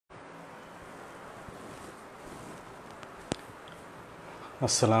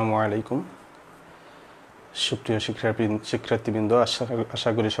আসসালামু আলাইকুম সুপ্রিয় শিক্ষার্থীবৃন্দ, আশা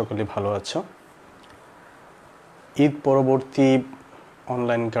করি সকলে ভালো আছো। ঈদ পরবর্তী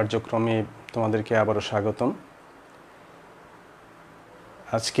অনলাইন কার্যক্রমে তোমাদেরকে আবারও স্বাগতম।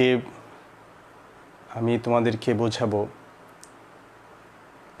 আজকে আমি তোমাদেরকে বোঝাবো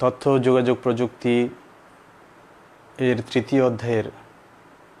তথ্য যোগাযোগ প্রযুক্তি এর তৃতীয় অধ্যায়ের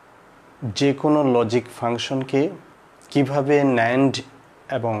যে কোনো লজিক ফাংশনকে কিভাবে ন্যান্ড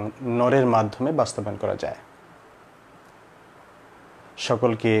এবং নরের মাধ্যমে বাস্তবায়ন করা যায়।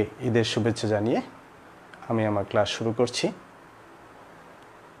 সকলকে ঈদের শুভেচ্ছা জানিয়ে আমি আমার ক্লাস শুরু করছি।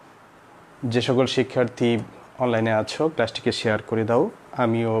 যে সকল শিক্ষার্থী অনলাইনে আছো ক্লাসটিকে শেয়ার করে দাও,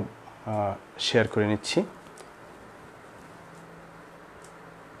 আমিও শেয়ার করে নিচ্ছি।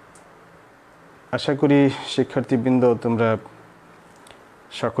 আশা করি শিক্ষার্থীবৃন্দ তোমরা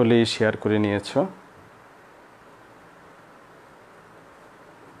সকলেই শেয়ার করে নিয়েছো।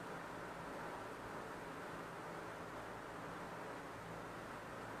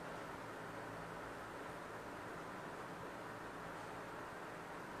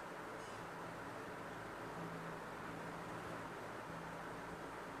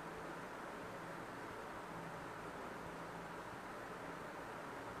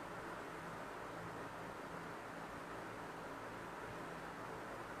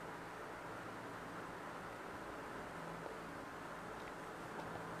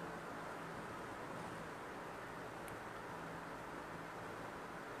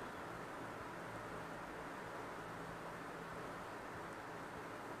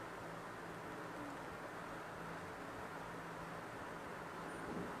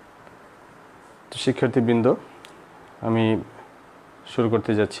 তো শিক্ষার্থীবৃন্দ, আমি শুরু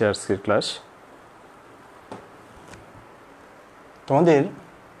করতে যাচ্ছি আজকের ক্লাস। তোমাদের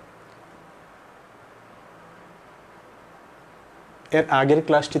এর আগের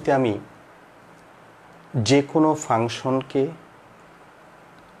ক্লাসটিতে আমি যে কোনো ফাংশনকে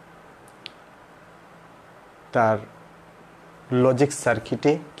তার লজিক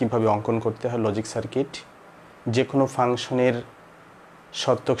সার্কিটে কিভাবে অঙ্কন করতে হয়, লজিক সার্কিট, যে কোনো ফাংশনের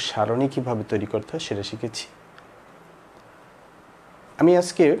সত্যক সারণী কিভাবে তৈরি করতে হয় সেটা শিখেছি। আমি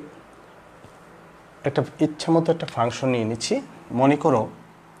আজকে একটা ইচ্ছামতো একটা ফাংশন নিয়ে নিচ্ছি। মনে করো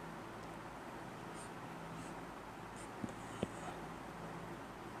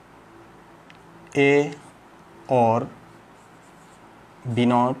a or B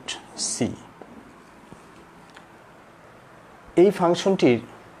not C. এই ফাংশনটির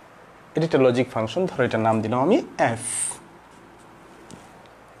এটা একটা লজিক ফাংশন, ধরো এটার নাম দিলাম আমি এফ।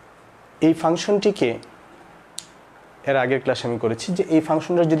 এই ফাংশনটিকে এর আগের ক্লাসে আমি করেছি যে এই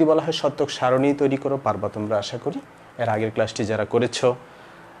ফাংশনটা যদি বলা হয় সত্যক সারণী তৈরি করো, পারবা তোমরা আশা করি। এর আগের ক্লাসটি যারা করেছো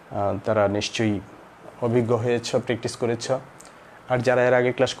তারা নিশ্চয়ই অভিজ্ঞ হয়েছ, প্র্যাকটিস করেছ। আর যারা এর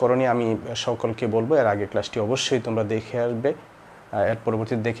আগের ক্লাস করোনি, আমি সকলকে বলবো এর আগের ক্লাসটি অবশ্যই তোমরা দেখে আসবে, এর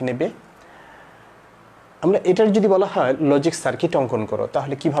পরবর্তীতে দেখে নেবে। আমরা এটার যদি বলা হয় লজিক সার্কিট অঙ্কন করো,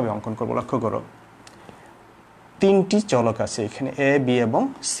 তাহলে কিভাবে অঙ্কন করবো লক্ষ্য করো। তিনটি চলক আছে এখানে, এ বি এবং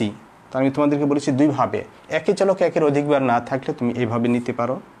সি। তো আমি তোমাদেরকে বলেছি দুইভাবে, একই চলক একের অধিকবার না থাকলে তুমি এইভাবে নিতে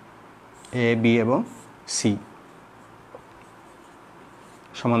পারো, এ বি এবং সি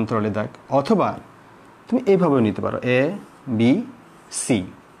সমান্তরালে দাগ, অথবা তুমি এইভাবেও নিতে পারো, এ বি সি।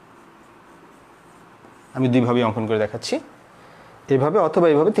 আমি দুইভাবে অঙ্কন করে দেখাচ্ছি, এইভাবে অথবা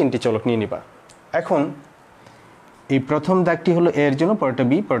এইভাবে তিনটি চলক নিয়ে নিবা। এখন এই প্রথম দাগটি হলো এ এর জন্য, পরেরটা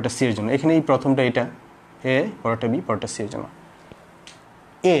বি, পরেরটা সি এর জন্য। এখানে এই প্রথমটা এটা এ, পরেরটা বি, পরেরটা সি এর জন্য।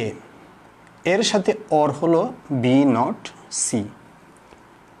 এ এর সাথে অর হলো বি নট সি,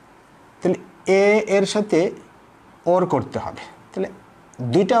 তাহলে এ এর সাথে অর করতে হবে। তাহলে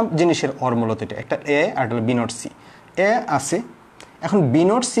দুইটা জিনিসের অর মূলত এটা, একটা এ আর একটা বি নট সি। এ আছে, এখন বি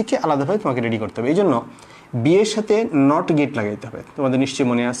নট সিকে আলাদাভাবে তোমাকে রেডি করতে হবে। এই জন্য বি এর সাথে নট গেট লাগাইতে হবে। তোমাদের নিশ্চয়ই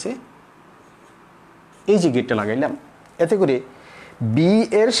মনে আছে, এই যে গেটটা লাগাইলাম, এতে করে বি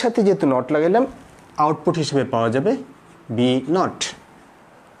এর সাথে যেহেতু নট লাগাইলাম, আউটপুট হিসেবে পাওয়া যাবে বি নট।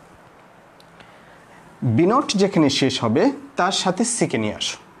 বি নট যেখানে শেষ হবে তার সাথে সিকে নিয়ে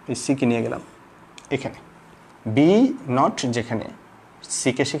আসো, এই সিকে নিয়ে গেলাম এখানে, বি নট যেখানে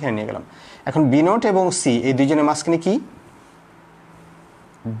সিকে সেখানে নিয়ে গেলাম। এখন বি নট এবং সি এই দুইজনের মাঝখানে কি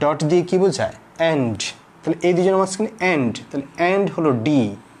ডট দিয়ে কি বোঝায়, অ্যান্ড। তাহলে এই দুজনের মাঝখানে অ্যান্ড, তাহলে অ্যান্ড হলো ডি,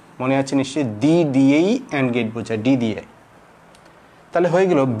 মনে আছে নিশ্চয়ই, ডি দিয়েই অ্যান্ড গেট বোঝায়, ডি দিয়ে। তাহলে হয়ে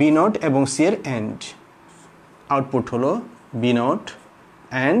গেল বি নট এবং সি এর অ্যান্ড, আউটপুট হলো B not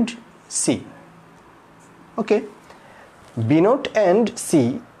and C. Okay, B not and C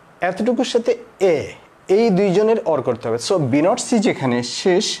এতটুকুর সাথে এ, এই দুইজনের অর করতে হবে। সো বি নট সি যেখানে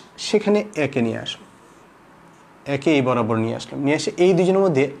শেষ সেখানে একে নিয়ে আসো। একে এই বরাবর নিয়ে আসলাম, নিয়ে এসে এই দুজনের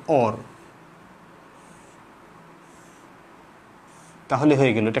মধ্যে অর, তাহলে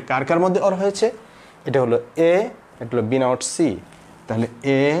হয়ে গেল। এটা কার কার মধ্যে অর হয়েছে? এটা হলো এ, এটা হলো বি নট সি, তাহলে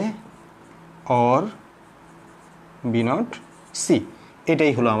a or B not C,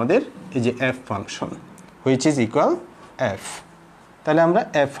 এটাই হলো আমাদের এই যে F function, which is equal F. তাহলে আমরা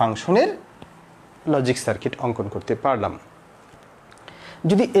এফ ফাংশনের লজিক সার্কিট অঙ্কন করতে পারলাম।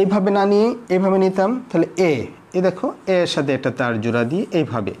 যদি এইভাবে না নিয়ে এইভাবে নিতাম, তাহলে এ দেখো এর সাথে একটা তার জোড়া দিয়ে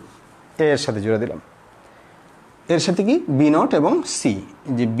এইভাবে এর সাথে জোড়া দিলাম, এর সাথে কি বি নট এবং সি,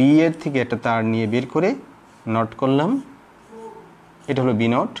 যে বি এর থেকে একটা তার নিয়ে বের করে নট করলাম, এটা হলো বি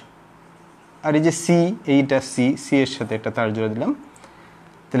নট, আর এই যে সি, এইটা সি, সি এর সাথে একটা তার জোড়া দিলাম,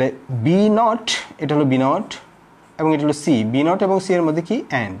 তাহলে বি নট, এটা হলো বি নট এবং এটা হলো সি, বি নট এবং সি এর মধ্যে কি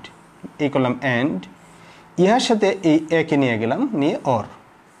অ্যান্ড, এই করলাম অ্যান্ড, ইহার সাথে এই একে নিয়ে গেলাম, নিয়ে অর,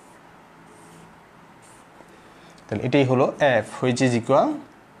 তাহলে এটাই হলো F, which is equal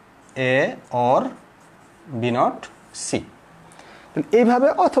a or B not C. তাহলে এইভাবে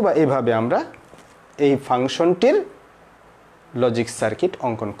অথবা এইভাবে আমরা এই ফাংশনটির লজিক সার্কিট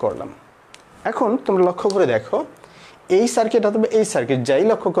অঙ্কন করলাম। এখন তোমরা লক্ষ্য করে দেখো, এই সার্কিট অথবা এই সার্কিট যাই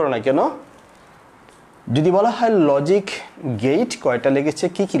লক্ষ্য করো না কেন, যদি বলা হয় লজিক গেট কয়টা লেগেছে,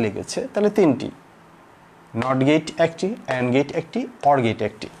 কি কি লেগেছে, তাহলে তিনটি, নট গেট একটি, অ্যান্ড গেট একটি, অর গেট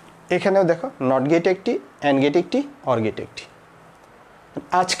একটি। এখানেও দেখো নট গেট একটি, অ্যান্ড গেট একটি, অর গেট একটি।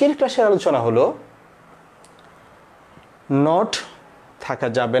 আজকের ক্লাসের আলোচনা হলো নট থাকা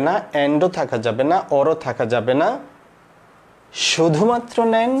যাবে না, অ্যান্ডও থাকা যাবে না, অরও থাকা যাবে না, শুধুমাত্র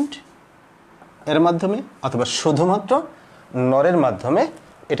ন্যান্ড এর মাধ্যমে অথবা শুধুমাত্র নরের মাধ্যমে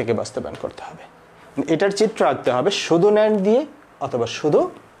এটাকে বাস্তবায়ন করতে হবে। এটার চিত্র আঁকতে হবে শুধু ন্যান্ড দিয়ে অথবা শুধু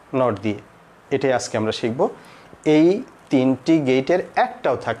নট দিয়ে। এটাই আজকে আমরা শিখব। এই তিনটি গেটের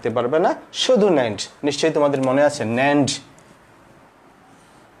একটাও থাকতে পারবে না, শুধু ন্যান্ড। নিশ্চয়ই তোমাদের মনে আছে ন্যান্ড,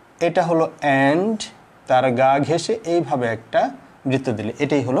 এটা হলো অ্যান্ড, তার গা ঘেঁষে এইভাবে একটা বৃত্ত দিলে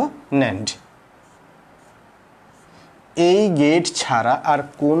এটাই হলো ন্যান্ড। এই গেট ছাড়া আর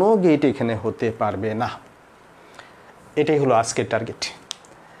কোনো গেট এখানে হতে পারবে না, এটাই হলো আজকের টার্গেট।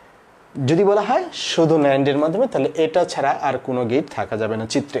 যদি বলা হয় শুধু ন্যান্ডের মাধ্যমে, তাহলে এটা ছাড়া আর কোনো গেট থাকা যাবে না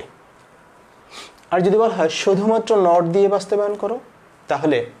চিত্রে। আর যদি বলা হয় শুধুমাত্র নট দিয়ে বাস্তবায়ন করো,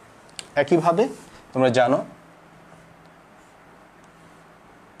 তাহলে একইভাবে তোমরা জানো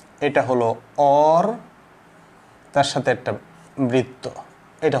এটা হলো অর, তার সাথে একটা বৃত্ত,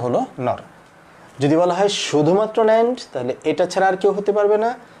 এটা হলো নর। যদি বলা হয় শুধুমাত্র ন্যান্ড, তাহলে এটা ছাড়া আর কেউ হতে পারবে না।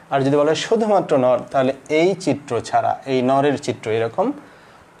 আর যদি বলা হয় শুধুমাত্র নর, তাহলে এই চিত্র ছাড়া, এই নরের চিত্র এরকম,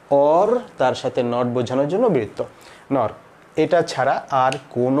 অর তার সাথে নট বোঝানোর জন্য বৃত্ত, নর, এটা ছাড়া আর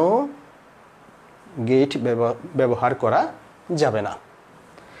কোনো গেট ব্যবহার করা যাবে না।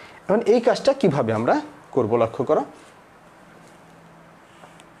 এখন এই কাজটা কিভাবে আমরা করব লক্ষ্য করো।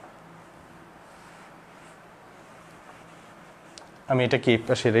 আমি এটাকে এই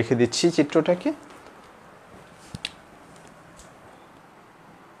পাশে রেখে দিচ্ছি চিত্রটাকে।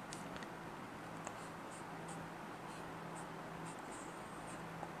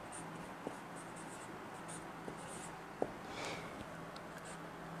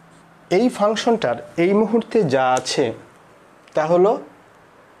 এই ফাংশনটার এই মুহূর্তে যা আছে তা হলো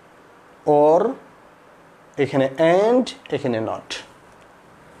অর, এখানে অ্যান্ড, এখানে নট।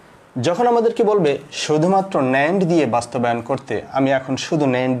 যখন আমাদেরকে বলবে শুধুমাত্র ন্যান্ড দিয়ে বাস্তবায়ন করতে, আমি এখন শুধু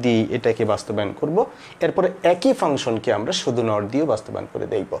ন্যান্ড দিয়ে এটাকে বাস্তবায়ন করব, এরপরে একই ফাংশনকে আমরা শুধু নট দিয়ে বাস্তবায়ন করে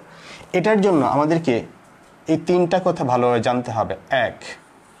দেখব। এটার জন্য আমাদেরকে এই তিনটা কথা ভালোভাবে জানতে হবে। এক,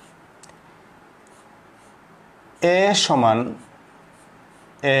 এ সমান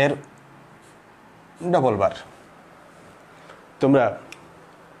এর ডবল বার। তোমরা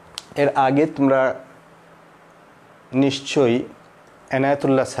এর আগে তোমরা নিশ্চয়ই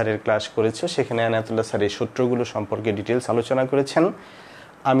এনায়েতুল্লাহ স্যারের ক্লাস করেছো, সেখানে এনায়েতুল্লাহ স্যার এই সূত্রগুলো সম্পর্কে ডিটেলস আলোচনা করেছেন।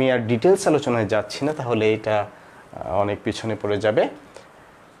 আমি আর ডিটেলস আলোচনায় যাচ্ছি না, তাহলে এটা অনেক পিছনে পড়ে যাবে।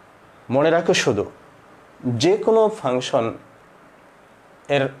 মনে রাখো শুধু যে কোনো ফাংশন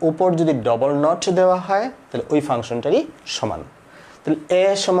এর উপর যদি ডবল নট দেওয়া হয়, তাহলে ওই ফাংশনটারই সমান। তাহলে এ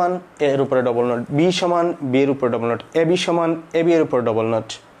সমান এর উপরে ডবল নট, বি সমান বি এর উপরে ডবল নট, এ বি সমান এ বি এর উপরে ডবল নট,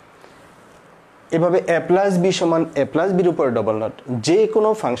 এভাবে এ প্লাস বি সমান এ প্লাস বির উপর ডবল নট। যে কোনো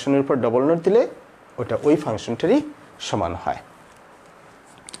ফাংশনের উপর ডবল নট দিলে ওটা ওই ফাংশনটারই সমান হয়।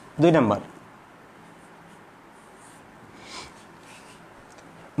 2 নাম্বার,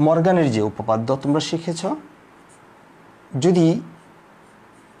 মর্গানের যে উপপাদ্য তোমরা শিখেছ, যদি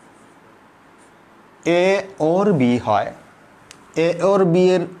এ ওর বি হয়, এ ওর বি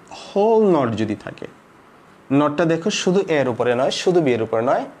এর হোল নট যদি থাকে, নটটা দেখো শুধু এর উপরে নয়, শুধু বি এর উপরে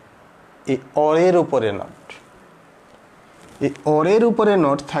নয়, এই অর এর উপরে নট, এই অরের উপরে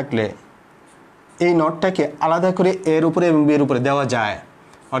নট থাকলে এই নটটাকে আলাদা করে এর উপরে এবং বি এর উপরে দেওয়া যায়,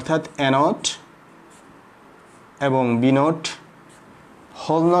 অর্থাৎ এ নট এবং বি নট।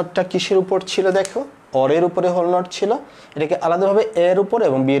 হোল নটটা কিসের উপর ছিল দেখো, অরের উপরে হোল নট ছিল, এটাকে আলাদাভাবে এর উপর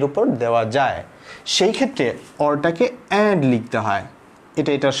এবং বি এর উপর দেওয়া যায়। সেই ক্ষেত্রে অরটাকে অ্যান্ড লিখতে হয়, এটা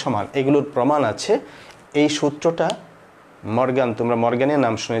এটার সমান। এগুলোর প্রমাণ আছে। এই সূত্রটা মর্গান, তোমরা মর্গানের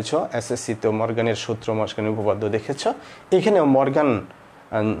নাম শুনেছ, এসএসসিতেও মর্গানের সূত্র, মর্গানের উপপাদ্য দেখেছ, এখানেও মর্গান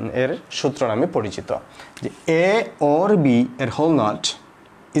এর সূত্র নামে পরিচিত, যে এ অর বি এর whole not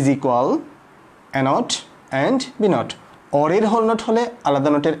is equal A not and B not. অরের whole not হলে আলাদা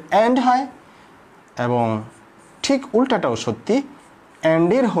নটের অ্যান্ড হয়, এবং ঠিক উল্টাটাও সত্যি,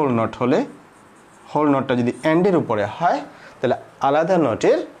 অ্যান্ডের হোল নট হলে, হোল নটটা যদি অ্যান্ডের উপরে হয় তাহলে আলাদা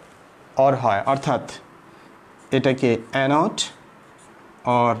নটের অর হয়, অর্থাৎ এটাকে এ নট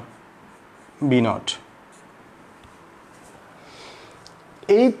অর বি নট।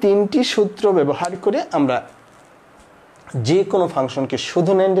 এই তিনটি সূত্র ব্যবহার করে আমরা যে কোনো ফাংশনকে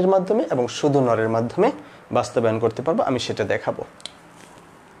শুধু ন্যান্ডের মাধ্যমে এবং শুধু নরের মাধ্যমে বাস্তবায়ন করতে পারবো। আমি সেটা দেখাবো।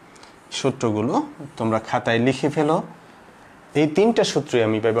 সূত্রগুলো তোমরা খাতায় লিখে ফেলো। এই তিনটা সূত্রই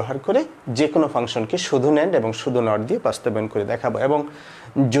আমি ব্যবহার করে যে কোনো ফাংশনকে শুধু ন্যান্ড এবং শুধু নর দিয়ে বাস্তবায়ন করে দেখাবো। এবং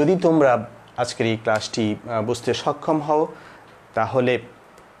যদি তোমরা আজকের এই ক্লাসটি বুঝতে সক্ষম হও, তাহলে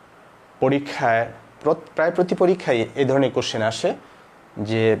পরীক্ষায় প্রায় প্রতি পরীক্ষায় এই ধরনের কোশ্চেন আসে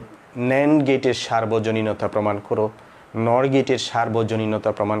যে ন্যান্ড গেটের সার্বজনীনতা প্রমাণ করো, নর গেটের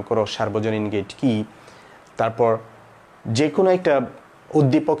সার্বজনীনতা প্রমাণ করো, সার্বজনীন গেট কি, তারপর যে কোনো একটা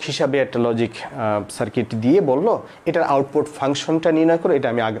উদ্দীপক হিসাবে একটা লজিক সার্কিট দিয়ে বললো এটার আউটপুট ফাংশনটা নির্ণয় করো। এটা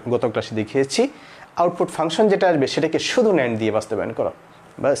আমি গত ক্লাসে দেখিয়েছি। আউটপুট ফাংশন যেটা আসবে সেটাকে শুধু ন্যান্ড দিয়ে বাস্তবায়ন করো,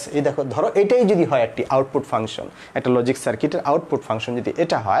 বাস। এই দেখো, ধরো এটাই যদি হয় একটি আউটপুট ফাংশন, একটা লজিক সার্কিটের আউটপুট ফাংশন যদি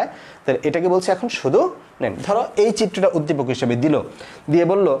এটা হয়, তাহলে এটাকে বলছে এখন শুধু ন্যান্ড। ধরো এই চিত্রটা উদ্দীপক হিসাবে দিল, দিয়ে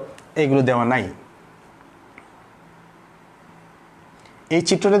বলল এগুলো দেওয়া নাই। এই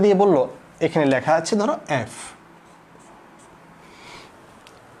চিত্রটা দিয়ে বলল এখানে লেখা আছে ধরো এফ,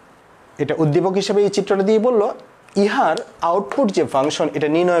 এটা উদ্দীপক হিসেবে এই চিত্রটা দিয়ে বলল ইহার আউটপুট যে ফাংশন এটা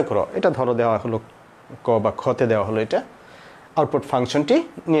নির্ণয় করো। এটা ধরো দেওয়া হলো ক বা খতে দেওয়া হলো, এটা আউটপুট ফাংশনটি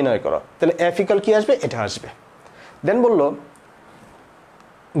নির্ণয় করো। তাহলে এফ ইকুয়াল কি আসবে, এটা আসবে। দেন বলল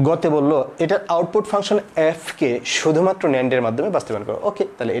গতে বলল এটার আউটপুট ফাংশন এফ কে শুধুমাত্র ন্যান্ডের মাধ্যমে বাস্তবায়ন করো। ওকে,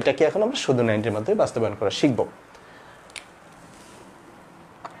 তাহলে এটাকে এখন আমরা শুধু ন্যান্ডের মাধ্যমে বাস্তবায়ন করা শিখব।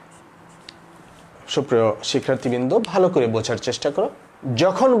 সুপ্রিয় শিক্ষার্থীবৃন্দ, ভালো করে বোঝার চেষ্টা করো।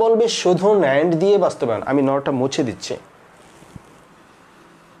 যখন বলবে শুধু ন্যান্ড দিয়ে বাস্তবায়ন, আমি নরটা মুছে দিচ্ছি।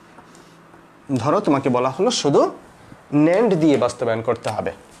 ধরো তোমাকে বলা হলো শুধু ন্যান্ড দিয়ে বাস্তবায়ন করতে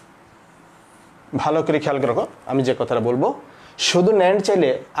হবে। ভালো করে খেয়াল করো, আমি যে কথাটা বলবো, শুধু ন্যান্ড চাইলে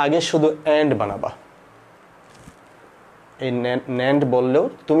আগে শুধু অ্যান্ড বানাবা। এই ন্যান্ড বললেও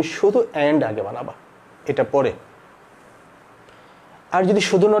তুমি শুধু অ্যান্ড আগে বানাবা, এটা পরে। আর যদি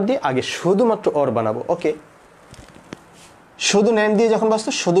শুধু নট দিয়ে আগে শুধুমাত্র অর বানাবো। ওকে, শুধু ন্যান্ড দিয়ে যখন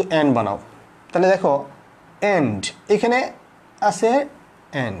বাস্তব শুধু অ্যান্ড বানাও, তাহলে দেখো এন্ড এখানে আছে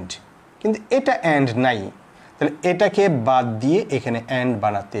এন্ড, কিন্তু এটা এন্ড নাই, তাহলে এটাকে বাদ দিয়ে এখানে এন্ড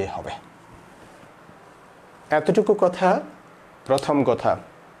বানাতে হবে। এতটুকু কথা প্রথম কথা।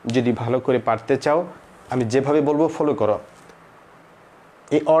 যদি ভালো করে পারতে চাও, আমি যেভাবে বলবো ফলো করো।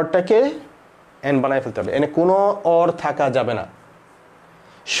 এই অরটাকে এন্ড বানায় ফেলতে হবে, এনে কোনো অর থাকা যাবে না।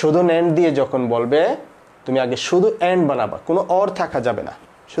 শুধু ন্যান্ড দিয়ে যখন বলবে তুমি আগে শুধু এন্ড বানাবা, কোনো অর থাকা যাবে না,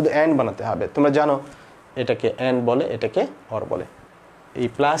 শুধু এন্ড বানাতে হবে। তোমরা জানো এটাকে এন্ড বলে, এটাকে অর বলে। এই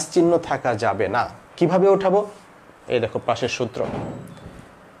প্লাস চিহ্ন থাকা যাবে না। কিভাবে ওঠাবো, এই দেখো পাশের সূত্র।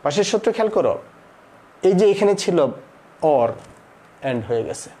 পাশের সূত্র খেয়াল করো, এই যে এখানে ছিল অর, এন্ড হয়ে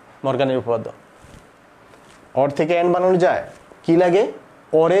গেছে, মর্গানের উপপাদ্য। অর থেকে এন্ড বানানো যায়, কি লাগে,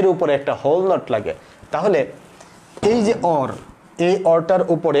 অরের উপরে একটা হোল নট লাগে। তাহলে এই যে অর, এই অরটার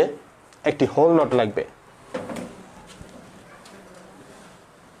উপরে একটি হোল নট লাগবে।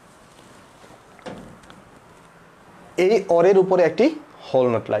 এই অরের উপরে একটি হোল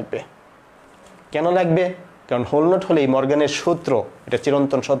নট লাগবে। কেন লাগবে? কারণ হোল নট হলে এই মর্গানের সূত্র, এটা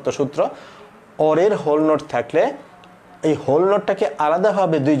চিরন্তন সত্য সূত্র, অরের হোল নট থাকলে এই হোল নটটাকে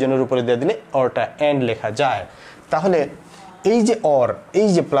আলাদাভাবে দুইজনের উপরে দিয়ে দিলে অরটা এন্ড লেখা যায়। তাহলে এই যে অর, এই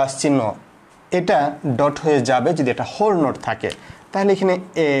যে প্লাস চিহ্ন, এটা ডট হয়ে যাবে যদি এটা হোল নট থাকে। তাহলে এখানে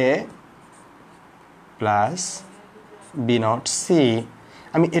এ প্লাস বি নট সি,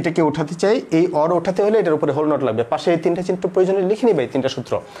 আমি এটাকে উঠাতে চাই। এই অর উঠাতে হলে এটার উপরে হোল নট লাগবে। পাশে এই তিনটা চিহ্ন প্রয়োজনে লিখে নিবে, এই তিনটা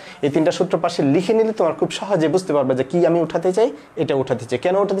সূত্র। এই তিনটা সূত্র পাশে লিখে নিলে তোমার খুব সহজে বুঝতে পারবে যে কি আমি উঠাতে চাই, এটা উঠাতে চাই।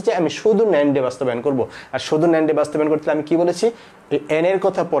 কেন উঠাতে চাই? আমি শুধু ন্যান্ডে বাস্তবায়ন করব। আর শুধু ন্যান্ডে বাস্তবায়ন করতে আমি কি বলেছি, এই এন এর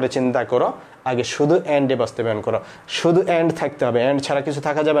কথা পরে চিন্তা করো, আগে শুধু এন্ডে বাস্তবায়ন করো, শুধু এন্ড থাকতে হবে, এন্ড ছাড়া কিছু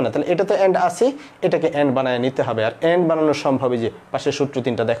থাকা যাবে না। তাহলে এটা তো এন্ড আছে, এটাকে এন্ড বানায় নিতে হবে। আর এন্ড বানানো সম্ভব, এই যে পাশের সূত্র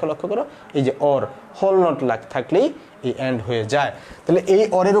 3টা দেখো, লক্ষ্য করো, এই যে অর হোল নট থাকলেই এই এন্ড হয়ে যায়। তাহলে এই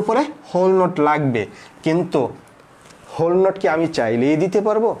অরের উপরে হোল নট লাগবে, কিন্তু হোল নট কি আমি চাইলেই দিতে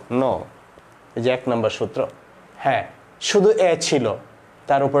পারবো? নো। এই যে 1 নম্বর সূত্র, হ্যাঁ শুধু এ ছিল,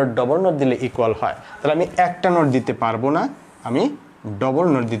 তার উপর ডবল নট দিলে ইকুয়াল হয়। তাহলে আমি একটা নট দিতে পারবো না, আমি ডবল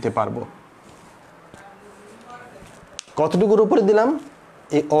নট দিতে পারবো। কতটুকুর উপরে দিলাম?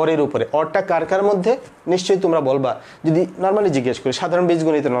 এই অরের উপরে। অরটা কার কার মধ্যে? নিশ্চয়ই তোমরা বলবা, যদি নর্মালি জিজ্ঞেস করি, সাধারণ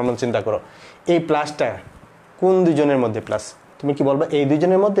বীজগণিতে নর্মাল চিন্তা করো, এই প্লাসটা কোন দুজনের মধ্যে প্লাস? তুমি কি বলবা এই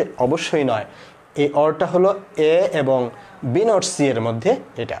দুজনের মধ্যে? অবশ্যই নয়, এই অরটা হলো এ এবং বি নট সি এর মধ্যে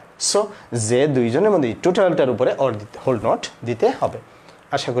এটা। সো যে দুইজনের মধ্যে টোটালটার উপরে অর দিতে, হোল নট দিতে হবে।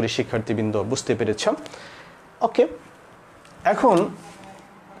 আশা করি শিক্ষার্থীবৃন্দ বুঝতে পেরেছ। ওকে, এখন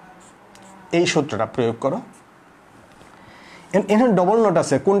এই সূত্রটা প্রয়োগ করো। এখানে ডবল নট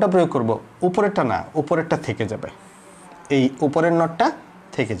আছে, কোনটা প্রয়োগ করব? উপরেরটা না, উপরেরটা থেকে যাবে, এই উপরের নটটা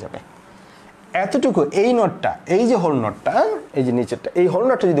থেকে যাবে। এতটুকু এই নটটা, এই যে হোল নটটা, এই যে নিচেরটা, এই হোল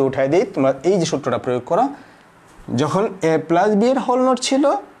নটটা যদি উঠাই দিই, তোমরা এই যে সূত্রটা প্রয়োগ করো, যখন এ প্লাস বি এর হোল নট ছিল,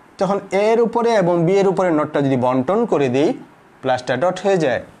 তখন এ এর উপরে এবং বি এর উপরে নটটা যদি বন্টন করে দিই, প্লাসটা ডট হয়ে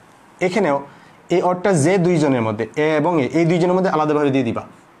যায়। এখানেও এই অরটা যে দুইজনের মধ্যে, এ এবং এ, এই দুইজনের মধ্যে আলাদাভাবে দিয়ে দিবা।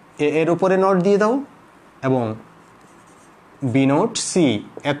 এ এর উপরে নট দিয়ে দাও এবং বি নোট সি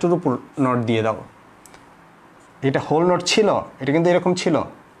এতর উপর নট দিয়ে দাও। এটা হোল নট ছিল, এটা কিন্তু এরকম ছিল।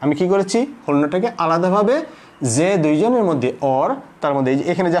 আমি কি করেছি? হোল নটটাকে আলাদাভাবে যে দুইজনের মধ্যে অর, তার মধ্যে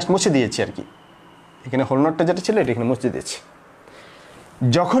এখানে জাস্ট মুছে দিয়েছি আর কি। এখানে হোল নটটা যেটা ছিল, এটা এখানে মুছে দিয়েছি।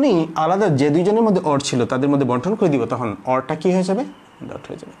 যখনই আলাদা যে দুইজনের মধ্যে অর ছিল তাদের মধ্যে বন্টন করে দিব, তখন অরটা কি হয়ে যাবে? ডট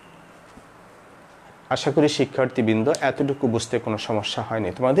হয়ে যাবে। আশা করি শিক্ষার্থীবৃন্দ এতটুকু বুঝতে কোনো সমস্যা হয়নি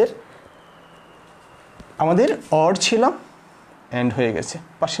তোমাদের। আমাদের অর ছিল, এন্ড হয়ে গেছে,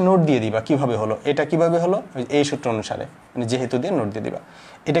 পাশে নোট দিয়ে দিবা। কিভাবে হলো এটা? কিভাবে হলো? এই সূত্র অনুসারে, মানে যেহেতু দিয়ে নোট দিয়ে দিবা।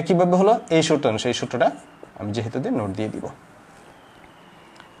 এটা কিভাবে হলো? এই সূত্র অনুসারে, এই সূত্রটা আমি যেহেতু দিয়ে নোট দিয়ে দিব।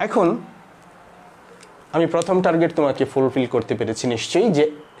 এখন আমি প্রথম টার্গেট তোমাকে ফুলফিল করতে পেরেছি নিশ্চয়ই, যে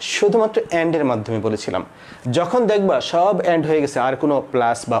শুধুমাত্র এন্ডের মাধ্যমে বলেছিলাম। যখন দেখবা সব এন্ড হয়ে গেছে, আর কোনো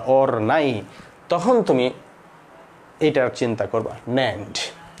প্লাস বা অর নাই, তখন তুমি এটার চিন্তা করবা, ন্যান্ড।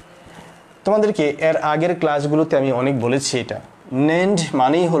 তোমাদেরকে এর আগের ক্লাসগুলোতে আমি অনেক বলেছি, এটা ন্যান্ড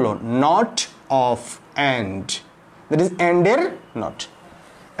মানেই হলো not of and, that is এন্ডের not.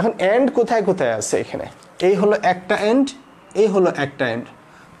 এখন এন্ড কোথায় কোথায় আছে? এখানে এই হলো একটা এন্ড, এই হলো একটা এন্ড।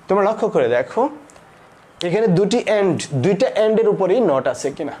 তোমরা লক্ষ্য করে দেখো, এখানে দুটি এন্ড, দুইটা এন্ডের উপরেই নট আছে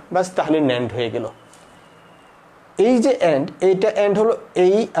কিনা, বাস তাহলে ন্যান্ড হয়ে গেল। এই যে এন্ড, এইটা এন্ড হলো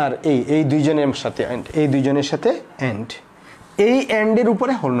এই আর এই দুইজনের সাথে এন্ড, এই দুইজনের সাথে এন্ড, এই এন্ডের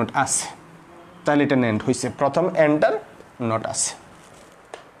উপরে হোল নট আছে, তাহলে এটা ন্যান্ড হয়েছে। প্রথম এন্ডটার নট আছে।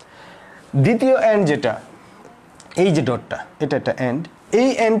 দ্বিতীয় এন্ড যেটা, এই যে ডটটা, এটা একটা এন্ড, এই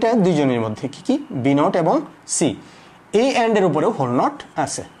এন্ডটা দুইজনের মধ্যে কি কি? বি নট এবং সি, এই এন্ডের উপরেও হোল নট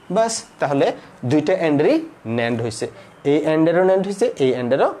আছে, বাস তাহলে দুইটা এন্ডেরই ন্যান্ড হয়েছে। এই এন্ডেরও ন্যান্ড হয়েছে, এই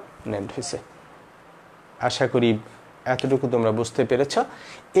এন্ডেরও ন্যান্ড হয়েছে। আশা করি এতটুকু তোমরা বুঝতে পেরেছ।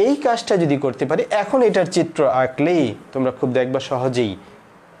 এই কাজটা যদি করতে পারি, এখন এটার চিত্র আঁকলেই তোমরা খুব দেখবা সহজেই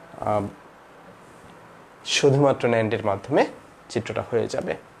শুধুমাত্র ন্যান্ডের মাধ্যমে চিত্রটা হয়ে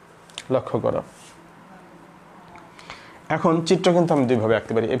যাবে। লক্ষ্য করো, এখন চিত্র কিন্তু আমি দুইভাবে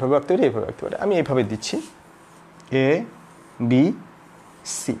আঁকতে পারি, এইভাবে আঁকতে পারি, এইভাবে আঁকতে পারি। আমি এইভাবে দিচ্ছি, এ বি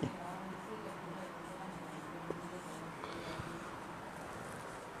সি।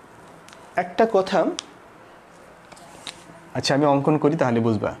 একটা কথা, আচ্ছা আমি অঙ্কন করি তাহলে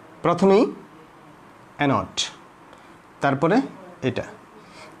বুঝবা। প্রথমেই এ নট, তারপরে এটা,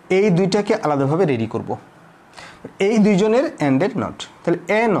 এই দুইটাকে আলাদাভাবে রেডি করব। এই দুইজনের এন্ডের নট, তাহলে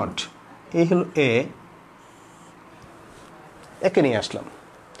এ নট, এই হলো এ, একে নিয়ে আসলাম।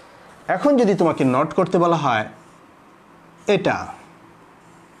 এখন যদি তোমাকে নট করতে বলা হয় এটা,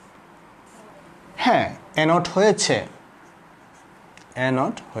 হ্যাঁ এ নট হয়েছে, এ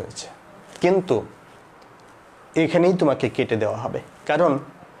নট হয়েছে, কিন্তু এখানেই তোমাকে কেটে দেওয়া হবে, কারণ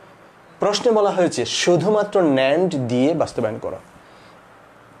প্রশ্নে বলা হয়েছে শুধুমাত্র ন্যান্ড দিয়ে বাস্তবায়ন করো।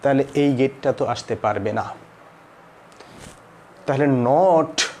 তাহলে এই গেটটা তো আসতে পারবে না। তাহলে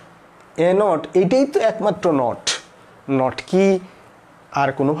নট, এ নট, এটাই তো একমাত্র নট। নট কি আর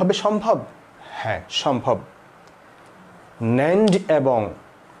কোনোভাবে সম্ভব? হ্যাঁ সম্ভব। ন্যান্ড এবং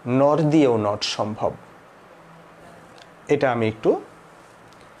নর দিয়েও নট সম্ভব। এটা আমি একটু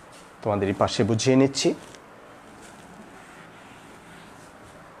তোমাদের পাশে বুঝিয়ে নিচ্ছি।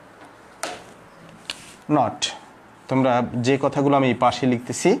 নট, তোমরা যে কথাগুলো আমি পাশে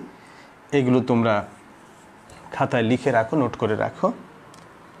লিখতেছি, এগুলো তোমরা খাতায় লিখে রাখো, নোট করে রাখো।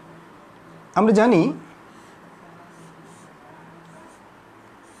 আমরা জানি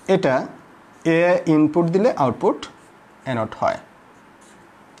এটা এ ইনপুট দিলে আউটপুট এ নট হয়,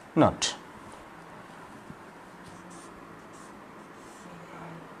 নট।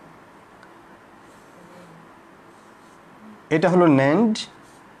 এটা হলো NAND,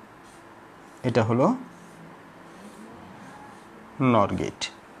 এটা হলো NOR গেট।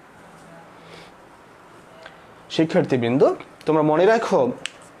 শিক্ষার্থীবৃন্দ, তোমরা মনে রাখো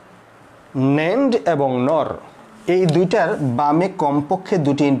NAND এবং NOR এই দুইটার বামে কমপক্ষে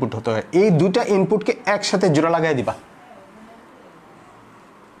দুটি ইনপুট হতে হয়। এই দুইটা ইনপুটকে একসাথে জোড়া লাগাই দিবা,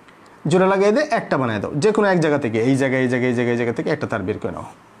 জোড়া লাগাই দিয়ে একটা বানাই দাও। যে কোনো এক জায়গা থেকে, এই জায়গায়, এই জায়গায়, এই জায়গায়, এই জায়গা থেকে একটা তার বের করে নাও,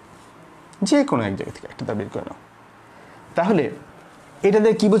 যে কোনো এক জায়গা থেকে একটা তার বের করে নাও। তাহলে এটা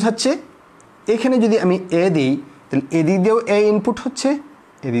দিয়ে কী বোঝাচ্ছে, এখানে যদি আমি এ দিই তাহলে এদিক দিয়েও এ ইনপুট হচ্ছে,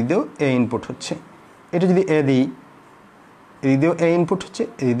 এদিক দিয়েও এ ইনপুট হচ্ছে। এটা যদি এ দিই, এদিক দিয়েও এ ইনপুট হচ্ছে,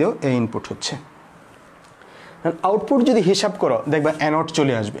 এদিক দিয়েও এ ইনপুট হচ্ছে। আউটপুট যদি হিসাব করো দেখবা এ নট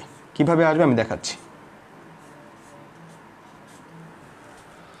চলে আসবে। কিভাবে আসবে আমি দেখাচ্ছি,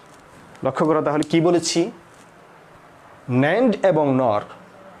 লক্ষ্য করো। তাহলে কি বলেছি, NAND এবং NOR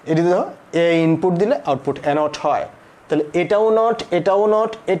এটি দেখো এ ইনপুট দিলে আউটপুট এ নট হয়। তাহলে এটাও নট, এটাও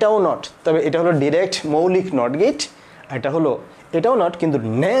নট, এটাও নট, তবে এটা হলো ডিরেক্ট মৌলিক নট গেট। এটা হলো এটাও নট কিন্তু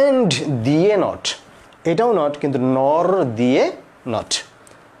NAND দিয়ে নট, এটাও নট কিন্তু NOR দিয়ে নট।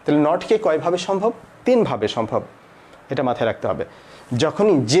 তাহলে নটকে কয়ভাবে সম্ভব? তিনভাবে সম্ভব, এটা মাথায় রাখতে হবে।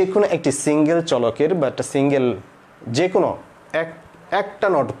 যখনই যে কোনো একটি সিঙ্গেল চলকের বা একটা সিঙ্গেল যে কোনো একটা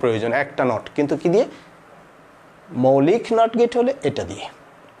নট প্রয়োজন, একটা নট, কিন্তু কি দিয়ে? মৌলিক নট গেট হলে এটা দিয়ে,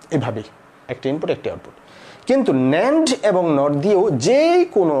 এভাবেই একটা ইনপুট একটি আউটপুট। কিন্তু NAND এবং NOR দিয়েও যে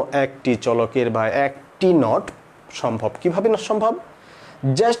কোনো একটি চলকের বা একটি নট সম্ভব। কিভাবে না সম্ভব?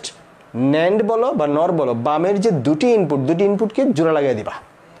 জাস্ট NAND বলো বা NOR বলো, বামের যে দুটি ইনপুটকে জোড়া লাগিয়ে দিবা,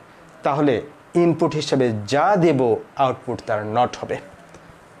 তাহলে ইনপুট হিসাবে যা দেব আউটপুট তার নট হবে।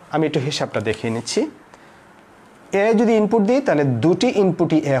 আমি একটু হিসাবটা দেখিয়ে নিচ্ছি। এ যদি ইনপুট দিই তাহলে দুটি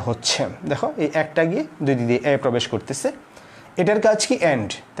ইনপুটই এ হচ্ছে, দেখো এই একটা গিয়ে দুই দিয়ে এ প্রবেশ করতেছে। এটার কাজ কি? এন্ড।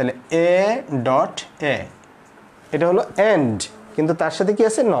 তাহলে এ ডট এ, এটা হলো এন্ড, কিন্তু তার সাথে কি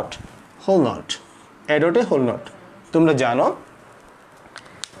আছে? Not, whole not, A dot A whole not. তোমরা জানো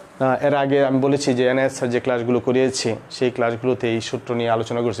এর আগে আমি বলেছি যে NS স্যার যে ক্লাসগুলো করিয়েছি সেই ক্লাসগুলোতে এই সূত্র নিয়ে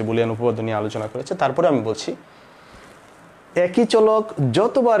আলোচনা করেছে, বুলিয়ান উপপাদ্য নিয়ে আলোচনা করেছে। তারপরে আমি বলছি একই চলক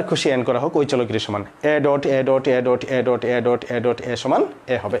যতবার খুশি এন করা হোক ওই চলকের সমান, A dot A dot A dot A dot A dot A dot A সমান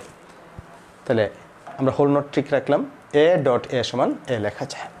এ হবে। তাহলে আমরা হোল নট ঠিক রাখলাম, এ ডট এ সমান এ লেখা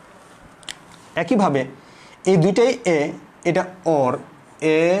যায়। একইভাবে এই দুইটাই এ, এটা অর,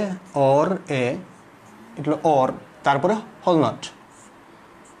 এ অর এ, এটা হলো অর, তারপরে হোল নট।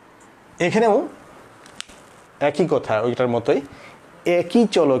 এখানেও একই কথা, ওইটার মতোই একই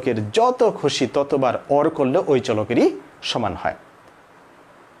চলকের যত খুশি ততবার অর করলে ওই চলকেরই সমান হয়।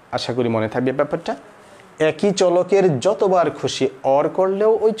 আশা করি মনে থাকবে ব্যাপারটা। একই চলকের যতবার খুশি অর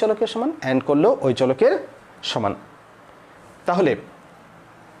করলেও ওই চলকের সমান, অ্যান্ড করলেও ওই চলকের সমান। তাহলে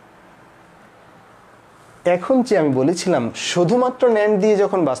এখন যে আমি বলেছিলাম শুধুমাত্র NAND দিয়ে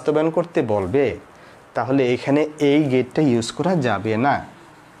যখন বাস্তবায়ন করতে বলবে তাহলে এখানে এই গেটটা ইউজ করা যাবে না।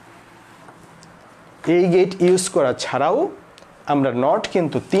 এই গেট ইউজ করা ছাড়াও আমরা নট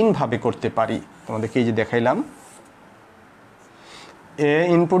কিন্তু তিনভাবে করতে পারি। তোমাদেরকে এই যে দেখাইলাম, এ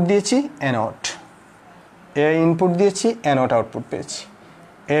ইনপুট দিয়েছি এ নট, এ ইনপুট দিয়েছি এ নট আউটপুট পেয়েছি,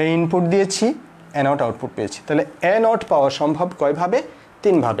 এ ইনপুট দিয়েছি এ নট আউটপুট পেয়েছি। তাহলে এ নট পাওয়া সম্ভব কয়ভাবে?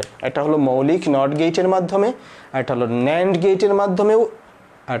 তিনভাবে। একটা হলো মৌলিক নট গেটের মাধ্যমে, একটা হলো NAND গেটের মাধ্যমেও,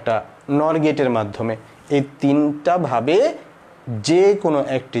 একটা NOR গেটের মাধ্যমে। এই তিনটা ভাবে যে কোনো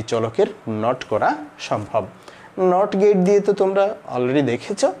একটি চলকের নট করা সম্ভব। নট গেট দিয়ে তো তোমরা অলরেডি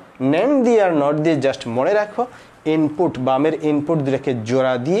দেখেছো, NAND দিয়ে আর নট দিয়ে জাস্ট মনে রাখো ইনপুট, বামের ইনপুট দুটাকে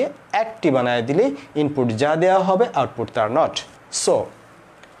জোড়া দিয়ে একটি বানায় দিলে ইনপুট যা দেওয়া হবে আউটপুট তার নট। সো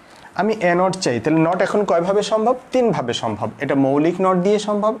আমি এ নট চাই, তাহলে নট এখন কয়ভাবে সম্ভব? তিনভাবে সম্ভব। এটা মৌলিক নট দিয়ে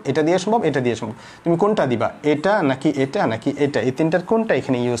সম্ভব, এটা দিয়ে সম্ভব, এটা দিয়ে সম্ভব। তুমি কোনটা দিবা? এটা নাকি এটা নাকি এটা? এই তিনটার কোনটা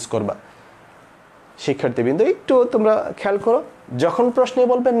এখানে ইউজ করবা? শিক্ষার্থীবৃন্দ একটু তোমরা খেয়াল করো, যখন প্রশ্নে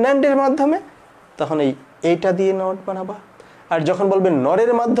বলবে NAND এর মাধ্যমে তখন এইটা দিয়ে নট বানাবা, আর যখন বলবে NOR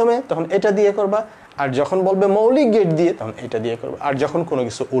এর মাধ্যমে তখন এটা দিয়ে করবা, আর যখন বলবে মৌলিক গেট দিয়ে তখন এটা দিয়ে করবা। আর যখন কোনো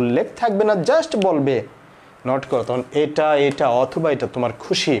কিছু উল্লেখ থাকবে না, জাস্ট বলবে নট করো, তখন এটা এটা অথবা এটা তোমার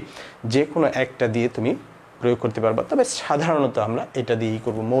খুশি যে কোনো একটা দিয়ে তুমি প্রয়োগ করতে পারবা। তবে সাধারণত আমরা এটা দিয়েই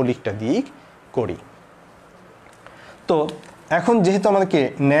করব, মৌলিকটা দিয়েই করি। তো এখন যেহেতু আমাদেরকে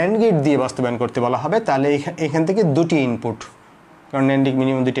NAND গেট দিয়ে বাস্তবায়ন করতে বলা হবে, তাহলে এখান থেকে দুটি ইনপুট কারণ ন্যান্ডে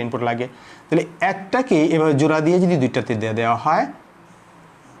মিনিমাম 2টা ইনপুট লাগে। তাহলে একটাকে এভাবে জোড়া দিয়ে যদি 2টাতে দেওয়া হয়,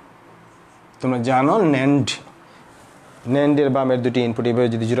 তোমরা জানো ন্যান্ডের বামের 2টি ইনপুট এভাবে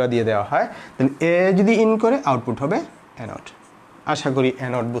যদি জোড়া দিয়ে দেওয়া হয়, তাহলে এ যদি ইন করে আউটপুট হবে অ্যানোড। আশা করি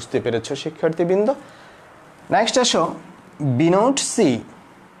অ্যানোড বুঝতে পেরেছ শিক্ষার্থীবৃন্দ। নেক্সট আসো বি নট সি।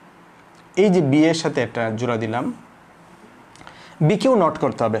 এই যে বি এর সাথে একটা জোড়া দিলাম, বিকেও নট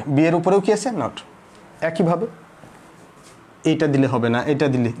করতে হবে, বি এর উপরেও কি আছে নট। একইভাবে এইটা দিলে হবে না, এটা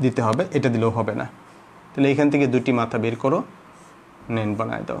দিতে হবে, এটা দিলেও হবে না। তাহলে এখান থেকে 2টি মাথা বের করো, ন্যান্ড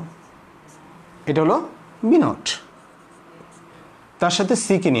বানায় দাও। এটা হলো বি নট। তার সাথে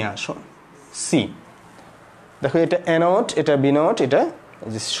সি কে নিয়ে আসো, সি দেখো এটা অ্যানোড, এটা বি নট, এটা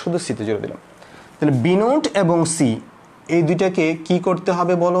শুধু সিতে জুড়ে দিলাম। তাহলে বি নট এবং সি এই দুইটাকে কি করতে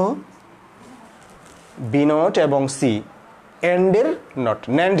হবে বলো? বি নট এবং সি এন্ডের নট,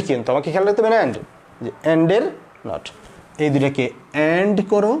 ন্যান্ড কিন্তু আমাকে খেয়াল রাখতে হবে, ন্যান্ড যে এন্ডের নট, এই দুটাকে এন্ড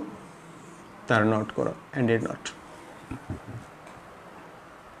করো, তার নট করো, এন্ডের নট।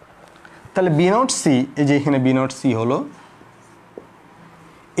 তাহলে বি নট সি, এই যে এখানে বি নট সি হলো,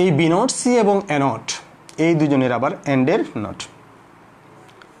 এই বি নট সি এবং অ্যানোড এই দুজনের আবার এন্ডের নট।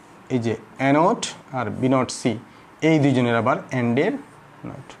 এই যে anode R B not C এই দুজনের আবার এন্ডের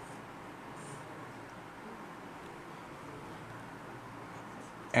not.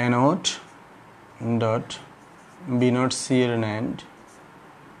 Anode dot B not C এর ন্যান্ড,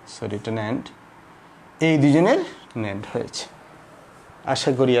 সরি এটা ন্যান্ড, এই দুজনের ন্যান্ড হয়েছে। আশা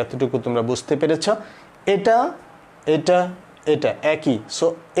করি এতটুকু তোমরা বুঝতে পেরেছ। এটা এটা এটা একই, সো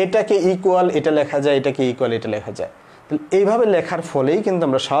এটাকে ইকুয়াল এটা লেখা যায়, এটাকে ইকুয়াল এটা লেখা যায়। তাহলে এইভাবে লেখার ফলেই কিন্তু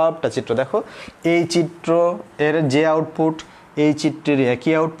আমরা সবটা চিত্র, দেখো এই চিত্র এর যে আউটপুট, এই চিত্রের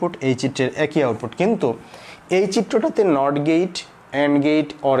একই আউটপুট, এই চিত্রের একই আউটপুট, কিন্তু এই চিত্রটাতে not get, and get,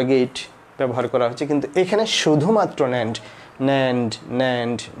 or gate ব্যবহার করা হচ্ছে, কিন্তু এখানে শুধুমাত্র NAND NAND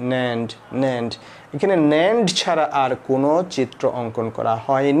NAND NAND NAND, এখানে ন্যান্ড ছাড়া আর কোনো চিত্র অঙ্কন করা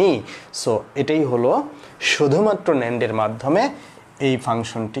হয়নি। সো এটাই হলো শুধুমাত্র ন্যান্ডের মাধ্যমে এই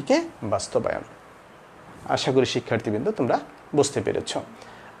ফাংশনটিকে বাস্তবায়ন। আশা করি শিক্ষার্থীবৃন্দ তোমরা বুঝতে পেরেছ।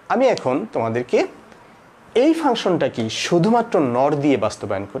 আমি এখন তোমাদেরকে এই ফাংশনটা কি শুধুমাত্র নর দিয়ে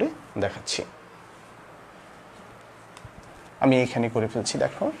বাস্তবায়ন করে দেখাচ্ছি। আমি এখানে করে ফেলছি,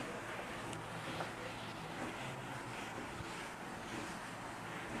 দেখো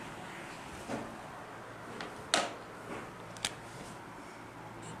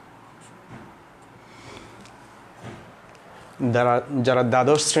যারা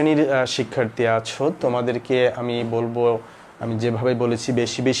দ্বাদশ শ্রেণীর শিক্ষার্থী আছো তোমাদেরকে আমি বলবো, আমি যেভাবে বলেছি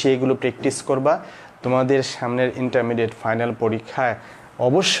বেশি বেশি এগুলো প্র্যাকটিস করবা। তোমাদের সামনের ইন্টারমিডিয়েট ফাইনাল পরীক্ষায়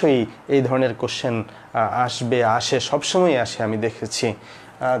অবশ্যই এই ধরনের কোশ্চেন আসে, সবসময় আসে, আমি দেখেছি।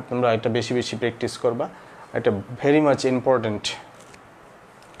 তোমরা এটা বেশি বেশি প্র্যাকটিস করবা, এটা ভেরি মাচ ইম্পর্ট্যান্ট।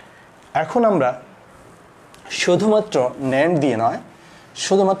 এখন আমরা শুধুমাত্র ন্যান্ড দিয়ে নয়,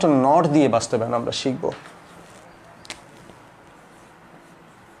 শুধুমাত্র নট দিয়ে বাস্তবায়ন আমরা শিখব।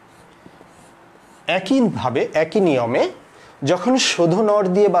 একইভাবে একই নিয়মে যখন শুধু নট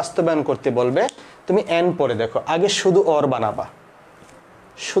দিয়ে বাস্তবায়ন করতে বলবে, তুমি এন পরে দেখো, আগে শুধু অর বানাবা,